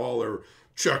 $80,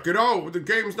 check it out, the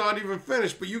game's not even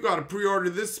finished, but you got to pre-order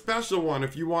this special one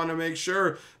if you want to make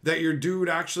sure that your dude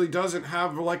actually doesn't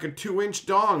have like a 2-inch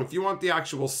dong. If you want the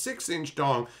actual 6-inch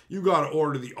dong, you got to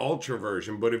order the ultra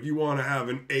version. But if you want to have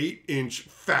an 8-inch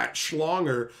fat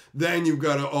schlonger, then you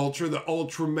got to the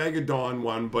ultra megadon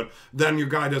one. But then your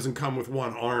guy doesn't come with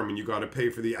one arm and you got to pay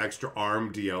for the extra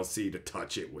arm DLC to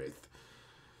touch it with.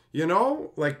 You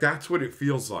know, like that's what it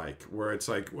feels like, where it's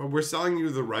like, well, we're selling you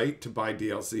the right to buy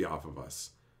DLC off of us.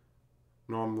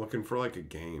 No, I'm looking for like a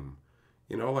game,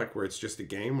 you know, like where it's just a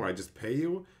game where I just pay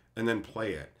you and then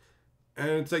play it.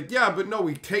 And it's like, yeah, but no,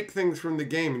 we take things from the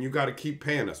game and you got to keep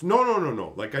paying us.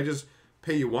 No. Like I just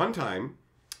pay you one time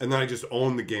and then I just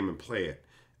own the game and play it.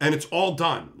 And it's all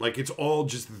done. Like it's all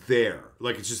just there.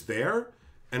 Like it's just there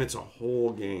and it's a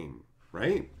whole game,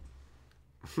 right?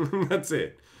 That's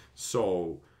it.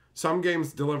 So Some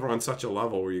games deliver on such a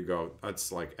level where you go,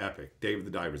 that's like epic. Dave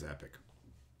the Diver's epic.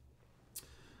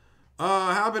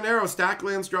 Habanero,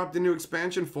 Stacklands dropped a new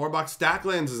expansion, $4.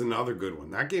 Stacklands is another good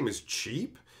one. That game is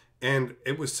cheap, and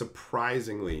it was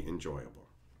surprisingly enjoyable.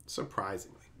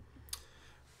 Surprisingly.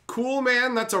 Cool,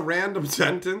 man. That's a random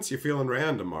sentence. You're feeling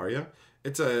random, are you?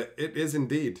 It is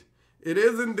indeed. It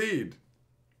is indeed.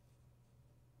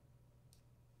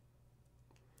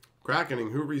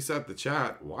 Crackening, who reset the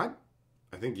chat? What?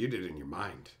 I think you did it in your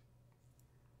mind.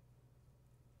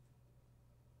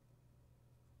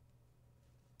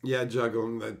 Yeah,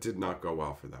 Juggle, that did not go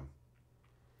well for them.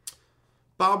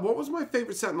 Bob, what was my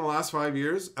favorite set in the last 5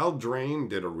 years? Eldraine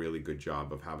did a really good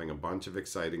job of having a bunch of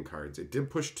exciting cards. It did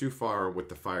push too far with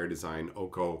the fire design,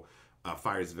 Oko,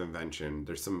 Fires of Invention.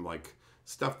 There's some like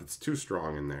stuff that's too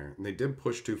strong in there, and they did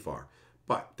push too far.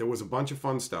 But there was a bunch of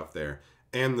fun stuff there,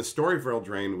 and the story for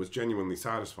Eldraine was genuinely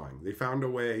satisfying. They found a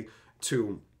way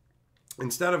to,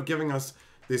 instead of giving us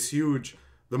this huge,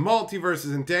 the multiverse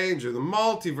is in danger, the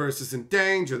multiverse is in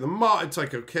danger, it's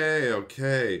like,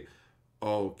 okay.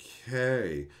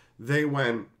 They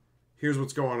went, here's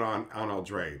what's going on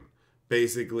Eldraine.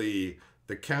 Basically,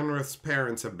 the Kenrith's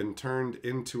parents have been turned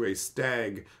into a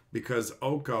stag because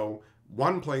Oko,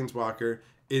 one planeswalker,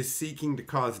 is seeking to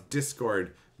cause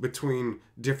discord between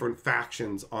different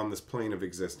factions on this plane of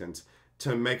existence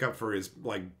to make up for his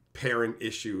like parent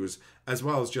issues as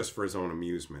well as just for his own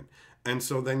amusement. And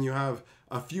so then you have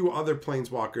a few other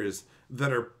planeswalkers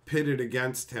that are pitted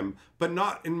against him, but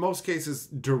not in most cases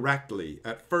directly.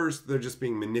 At first, they're just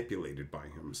being manipulated by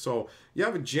him. So you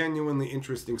have a genuinely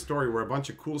interesting story where a bunch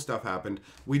of cool stuff happened.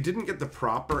 We didn't get the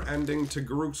proper ending to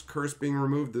Garruk's curse being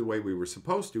removed the way we were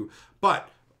supposed to, but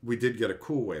we did get a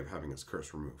cool way of having his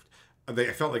curse removed.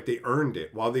 I felt like they earned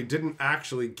it. While they didn't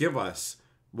actually give us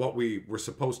what we were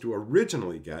supposed to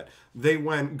originally get, they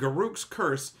went, Garruk's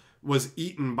curse was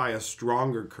eaten by a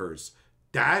stronger curse.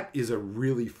 That is a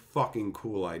really fucking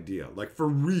cool idea. Like, for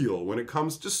real, when it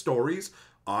comes to stories,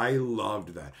 I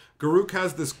loved that. Garruk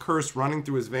has this curse running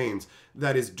through his veins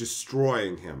that is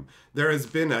destroying him. There has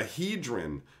been a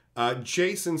Hedron.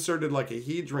 Jace inserted like a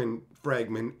Hedron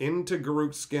fragment into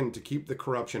Garruk's skin to keep the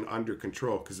corruption under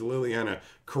control because Liliana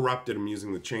corrupted him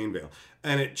using the chain veil.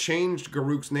 And it changed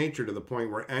Garruk's nature to the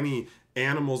point where any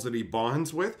animals that he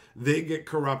bonds with, they get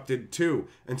corrupted too.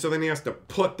 And so then he has to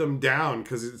put them down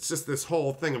because it's just this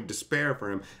whole thing of despair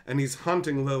for him. And he's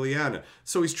hunting Liliana.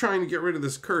 So he's trying to get rid of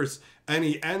this curse, and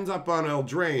he ends up on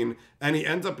Eldraine, and he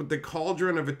ends up with the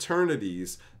Cauldron of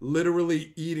Eternities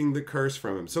literally eating the curse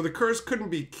from him. So the curse couldn't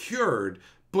be cured,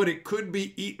 but it could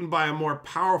be eaten by a more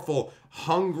powerful,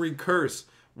 hungry curse.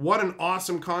 What an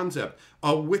awesome concept.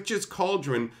 A witch's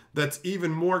cauldron that's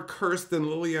even more cursed than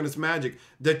Liliana's magic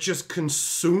that just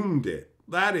consumed it.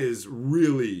 That is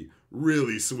really,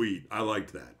 really sweet. I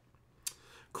liked that.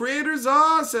 Creator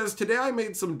Zaw says, today I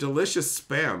made some delicious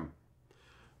spam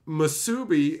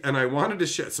masubi, and I wanted to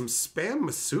share some spam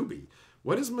masubi.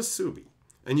 What is masubi?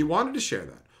 And you wanted to share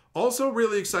that. Also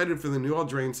really excited for the new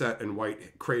Eldraine set and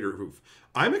White Crater Hoof.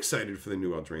 I'm excited for the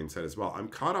new Eldraine set as well. I'm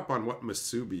caught up on what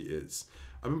masubi is.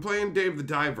 I've been playing Dave the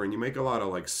Diver, and you make a lot of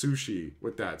like sushi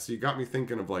with that. So you got me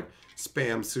thinking of like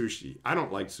spam sushi. I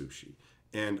don't like sushi,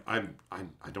 and I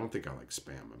don't think I like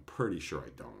spam. I'm pretty sure I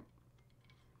don't.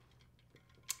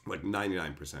 Like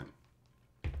 99%.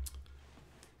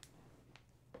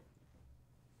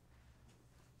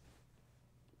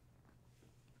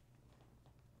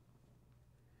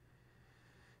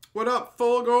 What up,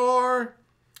 Fulgore?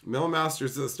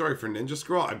 Millmasters is a story for Ninja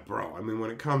Scroll. Bro, I mean,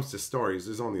 when it comes to stories,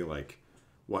 there's only like,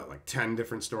 what, like 10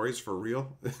 different stories for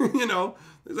real? You know,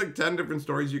 there's like 10 different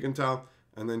stories you can tell,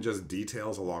 and then just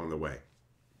details along the way.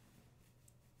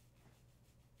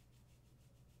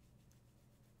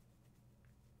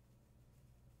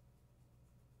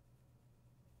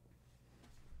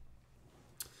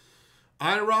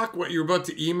 I rock what you're about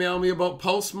to email me about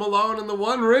Post Malone and the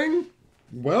One Ring?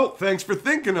 Well, thanks for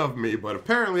thinking of me, but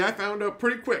apparently I found out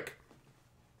pretty quick.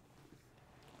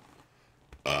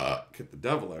 Get the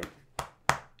devil out.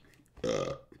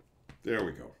 There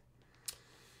we go.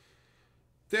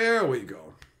 There we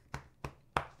go.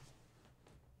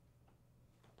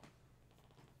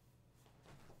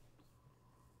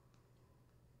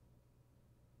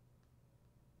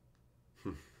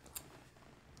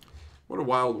 What a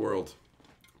wild world.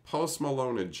 Post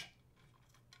Malonage.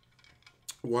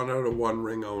 1 out of 1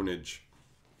 ring ownage.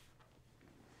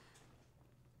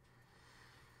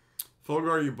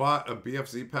 Fulgar, you bought a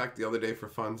BFZ pack the other day for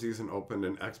funsies and opened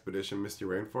an Expedition Misty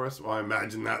Rainforest. Well, I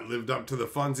imagine that lived up to the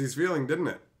funsies feeling, didn't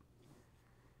it?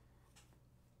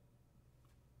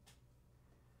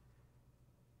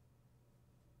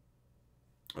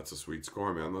 That's a sweet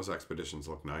score, man. Those expeditions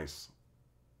look nice.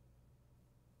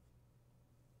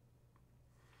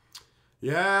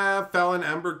 Yeah, Felon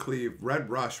Embercleave. Red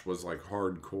Rush was like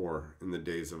hardcore in the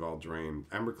days of Eldraine.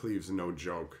 Embercleave's no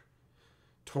joke.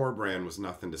 Torbrand was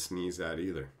nothing to sneeze at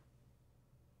either.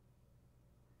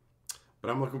 But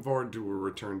I'm looking forward to a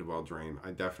return to Eldraine.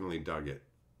 I definitely dug it.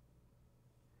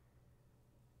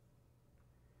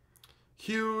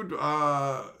 Hugh,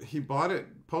 he bought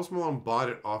it. Post Malone bought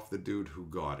it off the dude who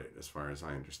got it, as far as I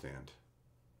understand.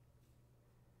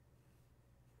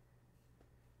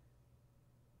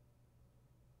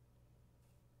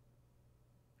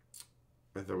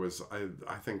 But there was,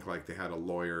 I think, like, they had a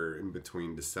lawyer in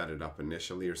between to set it up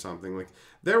initially or something. Like,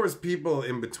 there was people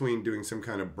in between doing some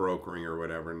kind of brokering or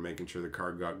whatever and making sure the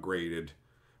card got graded,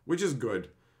 which is good.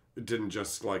 It didn't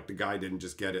just, like, the guy didn't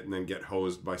just get it and then get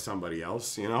hosed by somebody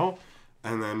else, you know?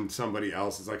 And then somebody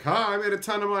else is like, I made a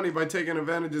ton of money by taking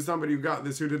advantage of somebody who got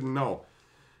this who didn't know.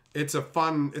 It's a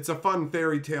fun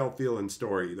fairy tale feeling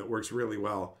story that works really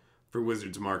well for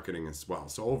Wizards marketing as well.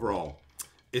 So overall,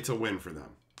 it's a win for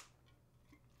them.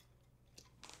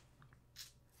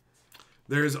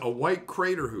 There's a white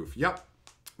crater hoof. Yep,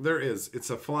 there is. It's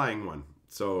a flying one.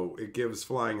 So it gives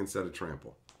flying instead of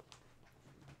trample.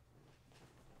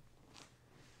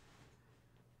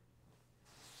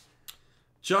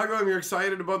 Juggo, you're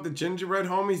excited about the gingerbread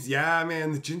homies? Yeah,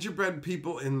 man. The gingerbread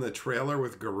people in the trailer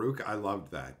with Garruk, I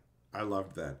loved that. I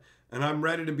loved that. And I'm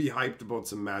ready to be hyped about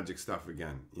some Magic stuff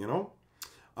again, you know?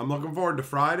 I'm looking forward to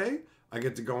Friday. I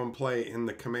get to go and play in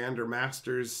the Commander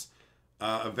Masters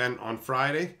event on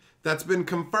Friday. That's been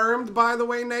confirmed, by the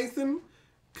way, Nathan.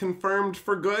 Confirmed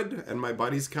for good. And my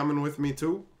buddy's coming with me,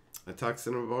 too. I texted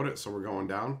him about it, so we're going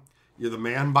down. You're the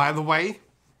man, by the way.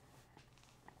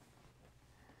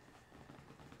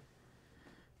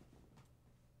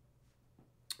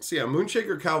 So yeah,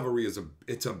 Moonshaker Cavalry is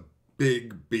it's a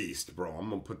big beast, bro. I'm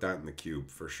gonna put that in the cube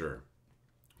for sure.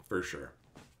 For sure.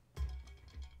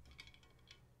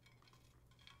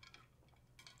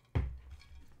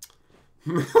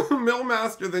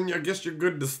 Millmaster, then I guess you're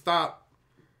good to stop.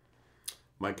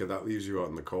 Micah, that leaves you out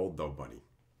in the cold though, buddy.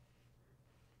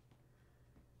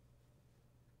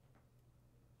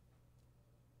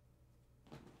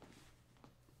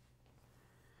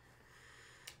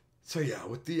 So yeah,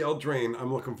 with the Eldraine,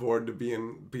 I'm looking forward to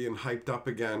being hyped up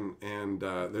again, and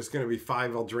there's going to be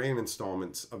 5 Eldraine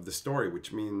installments of the story,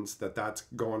 which means that that's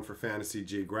going for Fantasy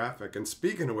Geographic. And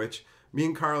speaking of which, me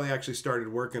and Carly actually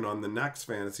started working on the next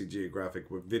Fantasy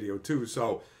Geographic with video too.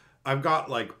 So I've got,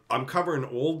 like, I'm covering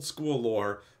old school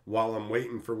lore while I'm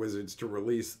waiting for Wizards to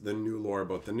release the new lore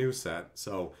about the new set.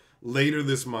 So later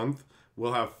this month,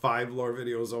 we'll have 5 lore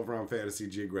videos over on Fantasy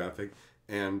Geographic.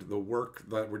 And the work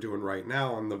that we're doing right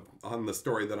now on the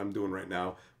story that I'm doing right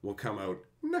now will come out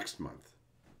next month.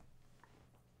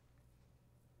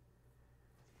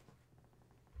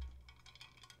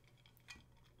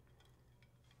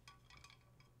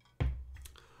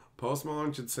 Post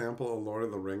Malone should sample a Lord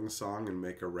of the Rings song and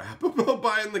make a rap about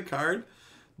buying the card.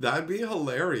 That'd be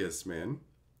hilarious, man.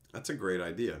 That's a great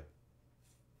idea.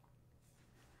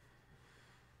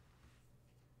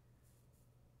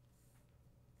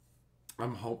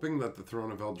 I'm hoping that the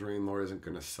Throne of Eldraine lore isn't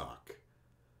going to suck.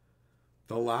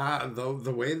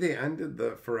 The way they ended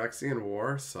the Phyrexian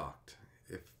War sucked.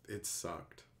 It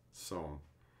sucked. So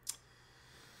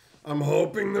I'm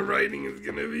hoping the writing is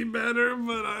going to be better,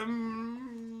 but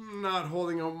I'm not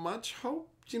holding out much hope.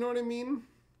 Do you know what I mean?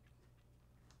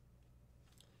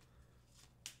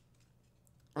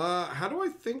 How do I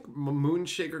think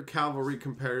Moonshaker Cavalry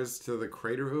compares to the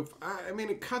Crater Hoof? I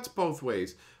mean, it cuts both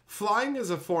ways. Flying is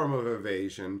a form of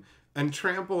evasion, and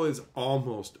trample is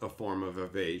almost a form of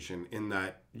evasion in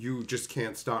that you just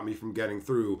can't stop me from getting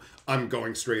through. I'm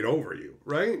going straight over you,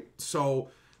 right? So,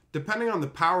 depending on the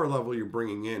power level you're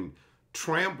bringing in,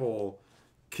 trample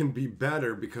can be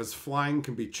better because flying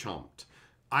can be chumped.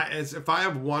 If I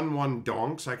have 1/1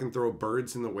 donks, I can throw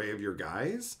birds in the way of your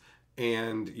guys,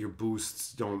 and your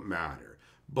boosts don't matter.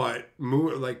 But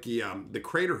like the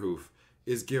Crater Hoof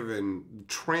is given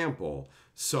trample,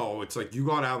 so it's like you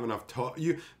gotta have enough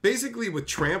basically with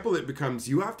trample it becomes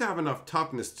you have to have enough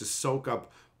toughness to soak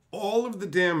up all of the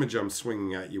damage I'm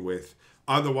swinging at you with,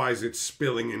 otherwise it's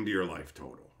spilling into your life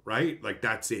total, right? Like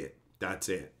that's it.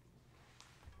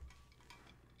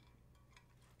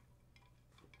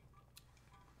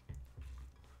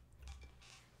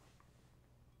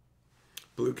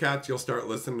 Blue Cats, you'll start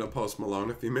listening to Post Malone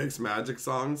if he makes Magic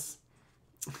songs.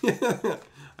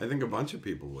 I think a bunch of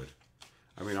people would.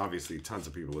 I mean, obviously, tons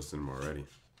of people listen to him already.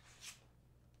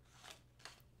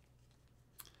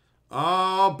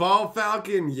 Oh, Ball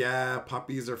Falcon. Yeah,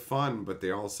 puppies are fun, but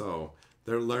they're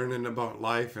learning about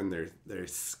life and they're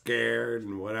scared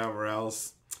and whatever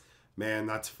else. Man,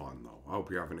 that's fun though. I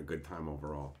hope you're having a good time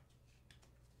overall.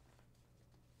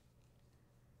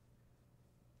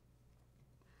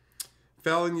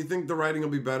 Fallon, you think the writing will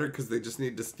be better because they just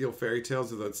need to steal fairy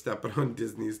tales without stepping on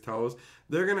Disney's toes?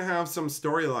 They're going to have some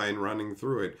storyline running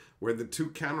through it where the two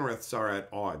Kenriths are at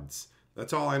odds.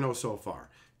 That's all I know so far,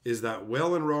 is that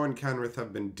Will and Rowan Kenrith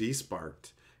have been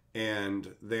desparked,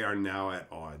 and they are now at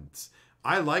odds.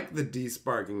 I like the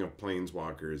desparking of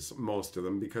planeswalkers, most of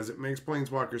them, because it makes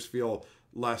planeswalkers feel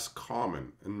less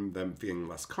common, and them feeling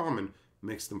less common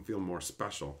makes them feel more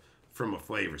special from a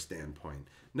flavor standpoint.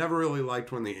 Never really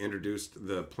liked when they introduced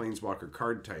the planeswalker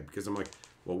card type, because I'm like,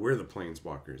 well, we're the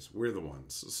planeswalkers. We're the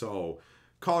ones. So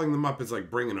calling them up is like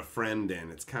bringing a friend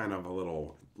in. It's kind of a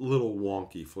little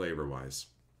wonky flavor-wise.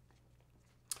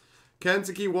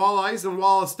 Kentucky Wall Ice and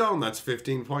Wall of Stone. That's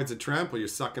 15 points of trample. You're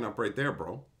sucking up right there,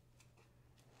 bro.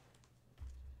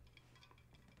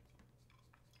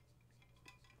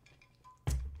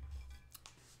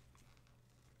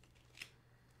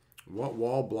 What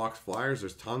wall blocks flyers?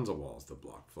 There's tons of walls that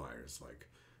block flyers. Like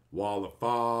Wall of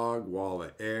Fog, Wall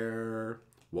of Air,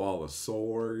 Wall of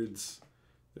Swords.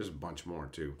 There's a bunch more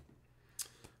too.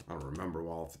 I don't remember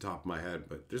all off the top of my head,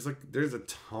 but there's a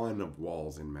ton of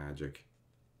walls in Magic.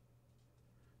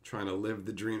 Trying to live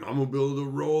the dream. I'm gonna build a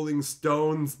Rolling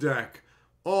Stones deck.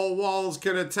 All walls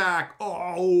can attack.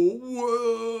 Oh,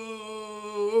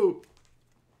 whoa!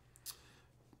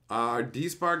 Are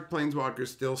Desparked Planeswalkers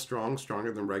still strong?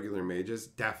 Stronger than regular mages?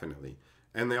 Definitely.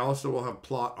 And they also will have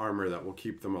plot armor that will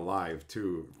keep them alive,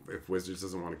 too, if Wizards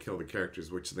doesn't want to kill the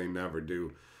characters, which they never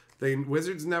do.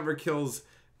 Wizards never kills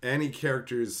any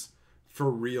characters for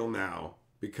real now,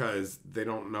 because they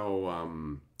don't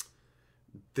know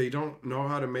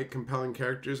how to make compelling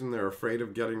characters, and they're afraid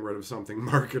of getting rid of something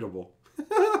marketable.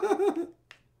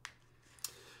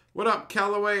 What up,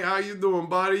 Callaway? How you doing,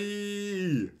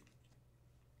 buddy?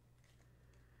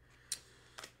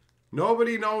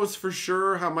 Nobody knows for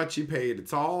sure how much he paid.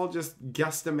 It's all just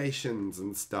guesstimations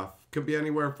and stuff. Could be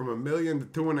anywhere from $1 million to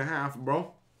 $2.5 million,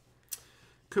 bro.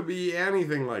 Could be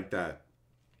anything like that.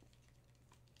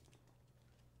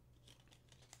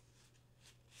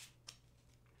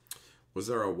 Was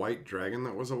there a white dragon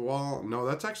that was a wall? No,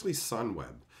 that's actually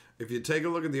Sunweb. If you take a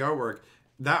look at the artwork,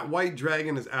 that white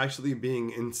dragon is actually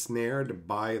being ensnared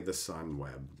by the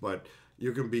Sunweb. But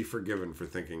you can be forgiven for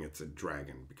thinking it's a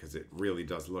dragon, because it really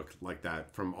does look like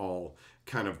that from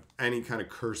any kind of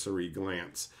cursory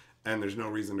glance. And there's no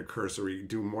reason to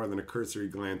do more than a cursory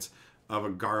glance of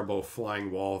a Garbo flying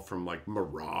wall from like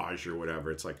Mirage or whatever.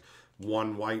 It's like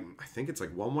one white, I think it's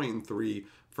like 1 white and 3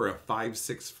 for a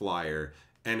 5/6 flyer,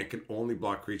 and it can only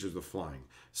block creatures with flying.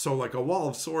 So like a Wall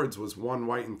of Swords was 1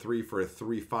 white and 3 for a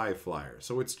 3/5 flyer.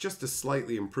 So it's just a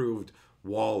slightly improved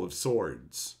Wall of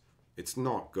Swords. It's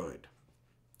not good.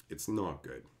 It's not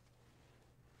good.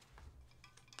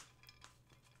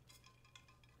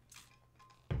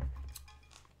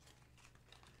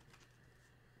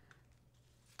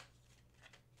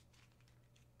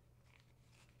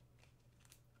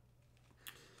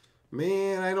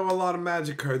 Man, I know a lot of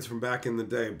Magic cards from back in the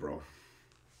day, bro.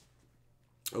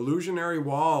 Illusionary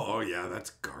Wall. Oh, yeah, that's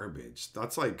garbage.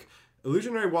 That's like...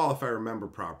 Illusionary Wall, if I remember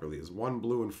properly, is 1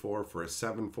 blue and 4 for a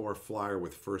 7/4 flyer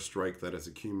with first strike that has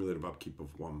a cumulative upkeep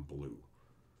of 1 blue.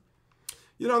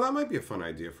 You know, that might be a fun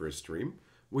idea for a stream.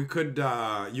 We could,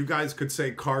 you guys could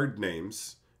say card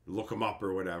names, look them up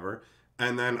or whatever,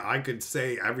 and then I could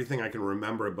say everything I can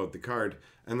remember about the card,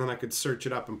 and then I could search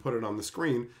it up and put it on the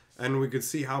screen, and we could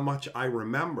see how much I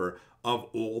remember of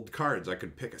old cards. I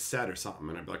could pick a set or something,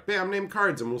 and I'd be like, bam, name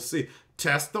cards, and we'll see.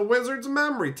 Test the wizard's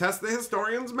memory, test the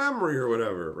historian's memory, or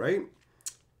whatever, right?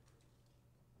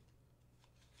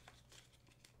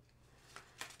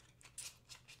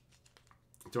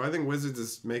 Do I think Wizards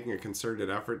is making a concerted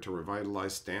effort to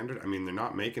revitalize Standard? I mean, they're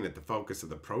not making it the focus of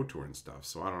the Pro Tour and stuff,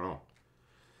 so I don't know.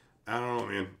 I don't know,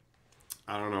 man.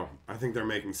 I don't know. I think they're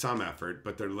making some effort,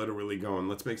 but they're literally going,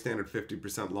 let's make Standard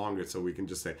 50% longer so we can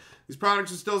just say, these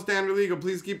products are still Standard legal,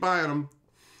 please keep buying them.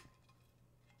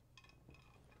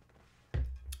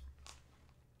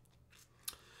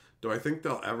 Do I think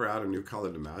they'll ever add a new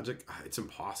color to Magic? It's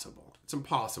impossible. It's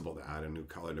impossible to add a new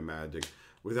color to Magic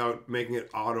without making it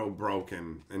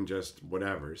auto-broken and just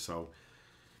whatever. So,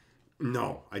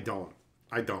 no, I don't.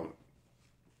 I don't.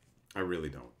 I really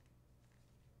don't.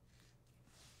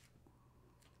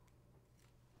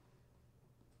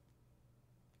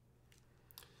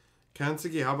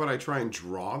 Kansugi, how about I try and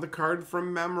draw the card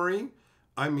from memory?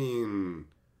 I mean,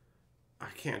 I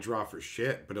can't draw for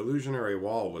shit, but Illusionary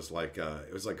Wall was like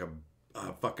it was like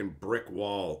a fucking brick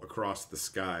wall across the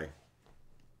sky.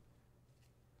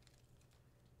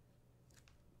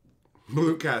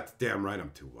 Blue Cat's damn right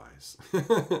I'm too wise.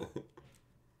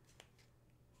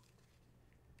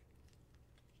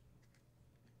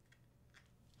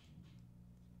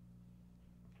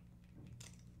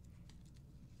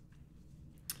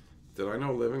 Did I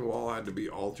know Living Wall had to be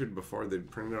altered before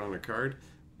they'd print it on a card?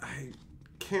 I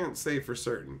can't say for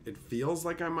certain. It feels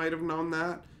like I might have known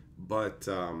that, but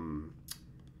it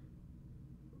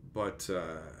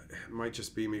might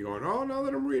just be me going, oh, now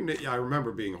that I'm reading it. Yeah, I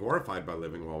remember being horrified by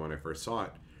Living Wall when I first saw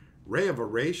it. Ray of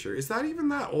Erasure. Is that even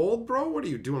that old, bro? What are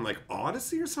you doing, like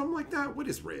Odyssey or something like that? What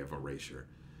is Ray of Erasure?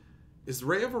 Is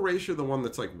Ray of Erasure the one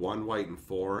that's like 1 white and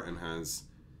 4 and has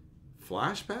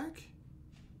flashback?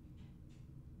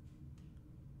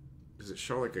 Does it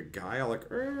show like a guy like,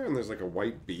 and there's like a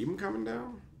white beam coming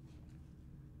down?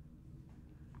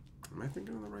 Am I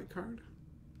thinking of the right card?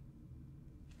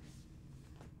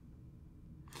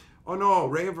 Oh no,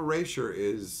 Ray of Erasure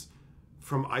is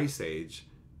from Ice Age.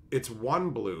 It's 1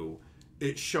 blue.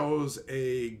 It shows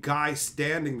a guy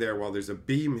standing there while there's a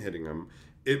beam hitting him.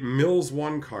 It mills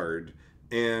 1 card,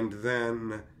 and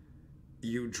then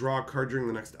you draw a card during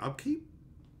the next upkeep?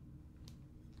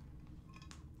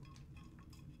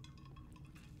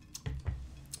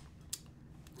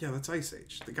 Yeah, that's Ice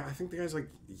Age. The guy, I think the guy's like,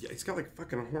 yeah, he's got like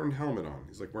fucking a horned helmet on.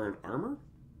 He's like wearing armor,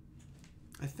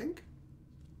 I think.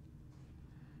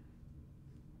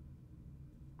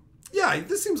 Yeah,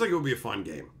 this seems like it would be a fun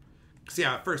game. Because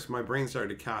yeah, at first my brain started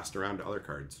to cast around to other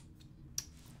cards.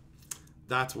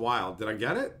 That's wild. Did I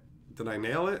get it? Did I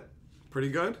nail it? Pretty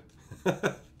good?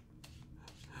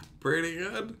 Pretty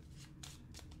good?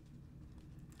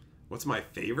 What's my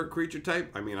favorite creature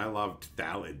type? I mean, I loved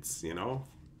Thalids, you know?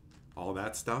 All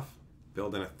that stuff.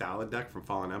 Building a Thalid deck from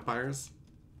Fallen Empires.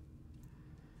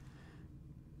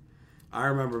 I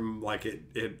remember like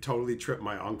it totally tripped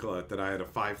my uncle out that I had a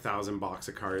 5,000 box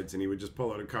of cards and he would just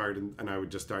pull out a card and I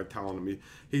would just start telling him.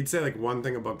 He'd say like one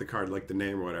thing about the card, like the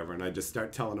name or whatever, and I'd just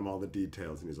start telling him all the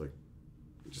details and he's like,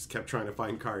 just kept trying to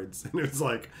find cards. And it was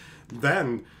like,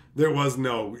 then there was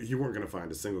no, you weren't going to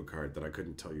find a single card that I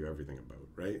couldn't tell you everything about,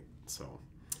 right? So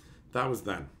that was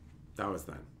then. That was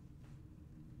then.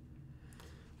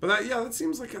 But that, yeah, that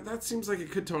seems like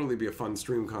it could totally be a fun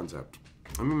stream concept.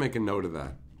 I'm gonna make a note of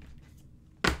that.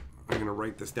 I'm gonna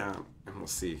write this down, and we'll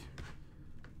see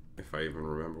if I even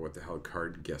remember what the hell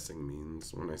card guessing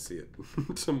means when I see it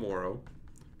tomorrow.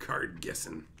 Card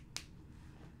guessing.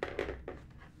 There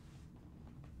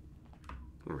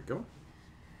we go.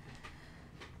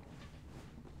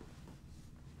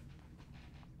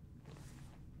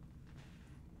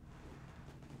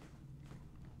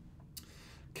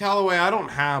 Callaway, I don't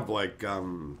have like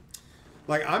I'm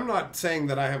not saying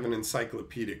that I have an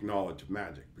encyclopedic knowledge of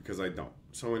Magic because I don't.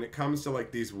 So when it comes to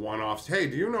like these one-offs, hey,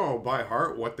 do you know by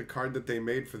heart what the card that they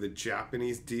made for the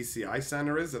Japanese DCI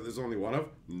Center is that there's only one of?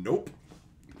 Nope.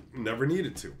 Never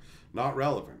needed to. Not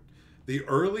relevant. The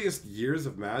earliest years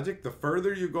of Magic, the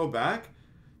further you go back,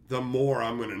 the more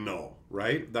I'm going to know,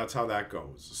 right? That's how that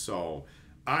goes. So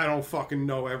I don't fucking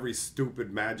know every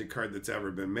stupid Magic card that's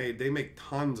ever been made. They make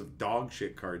tons of dog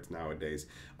shit cards nowadays.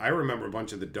 I remember a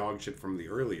bunch of the dog shit from the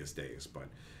earliest days, but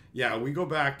yeah, we go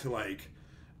back to like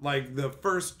the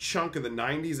first chunk of the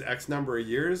 90s, X number of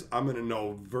years, I'm going to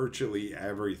know virtually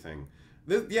everything.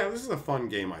 This is a fun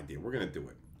game idea. We're going to do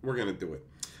it. We're going to do it.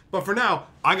 But for now,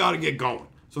 I got to get going.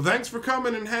 So thanks for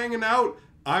coming and hanging out.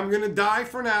 I'm going to die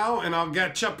for now, and I'll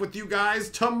catch up with you guys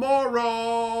tomorrow.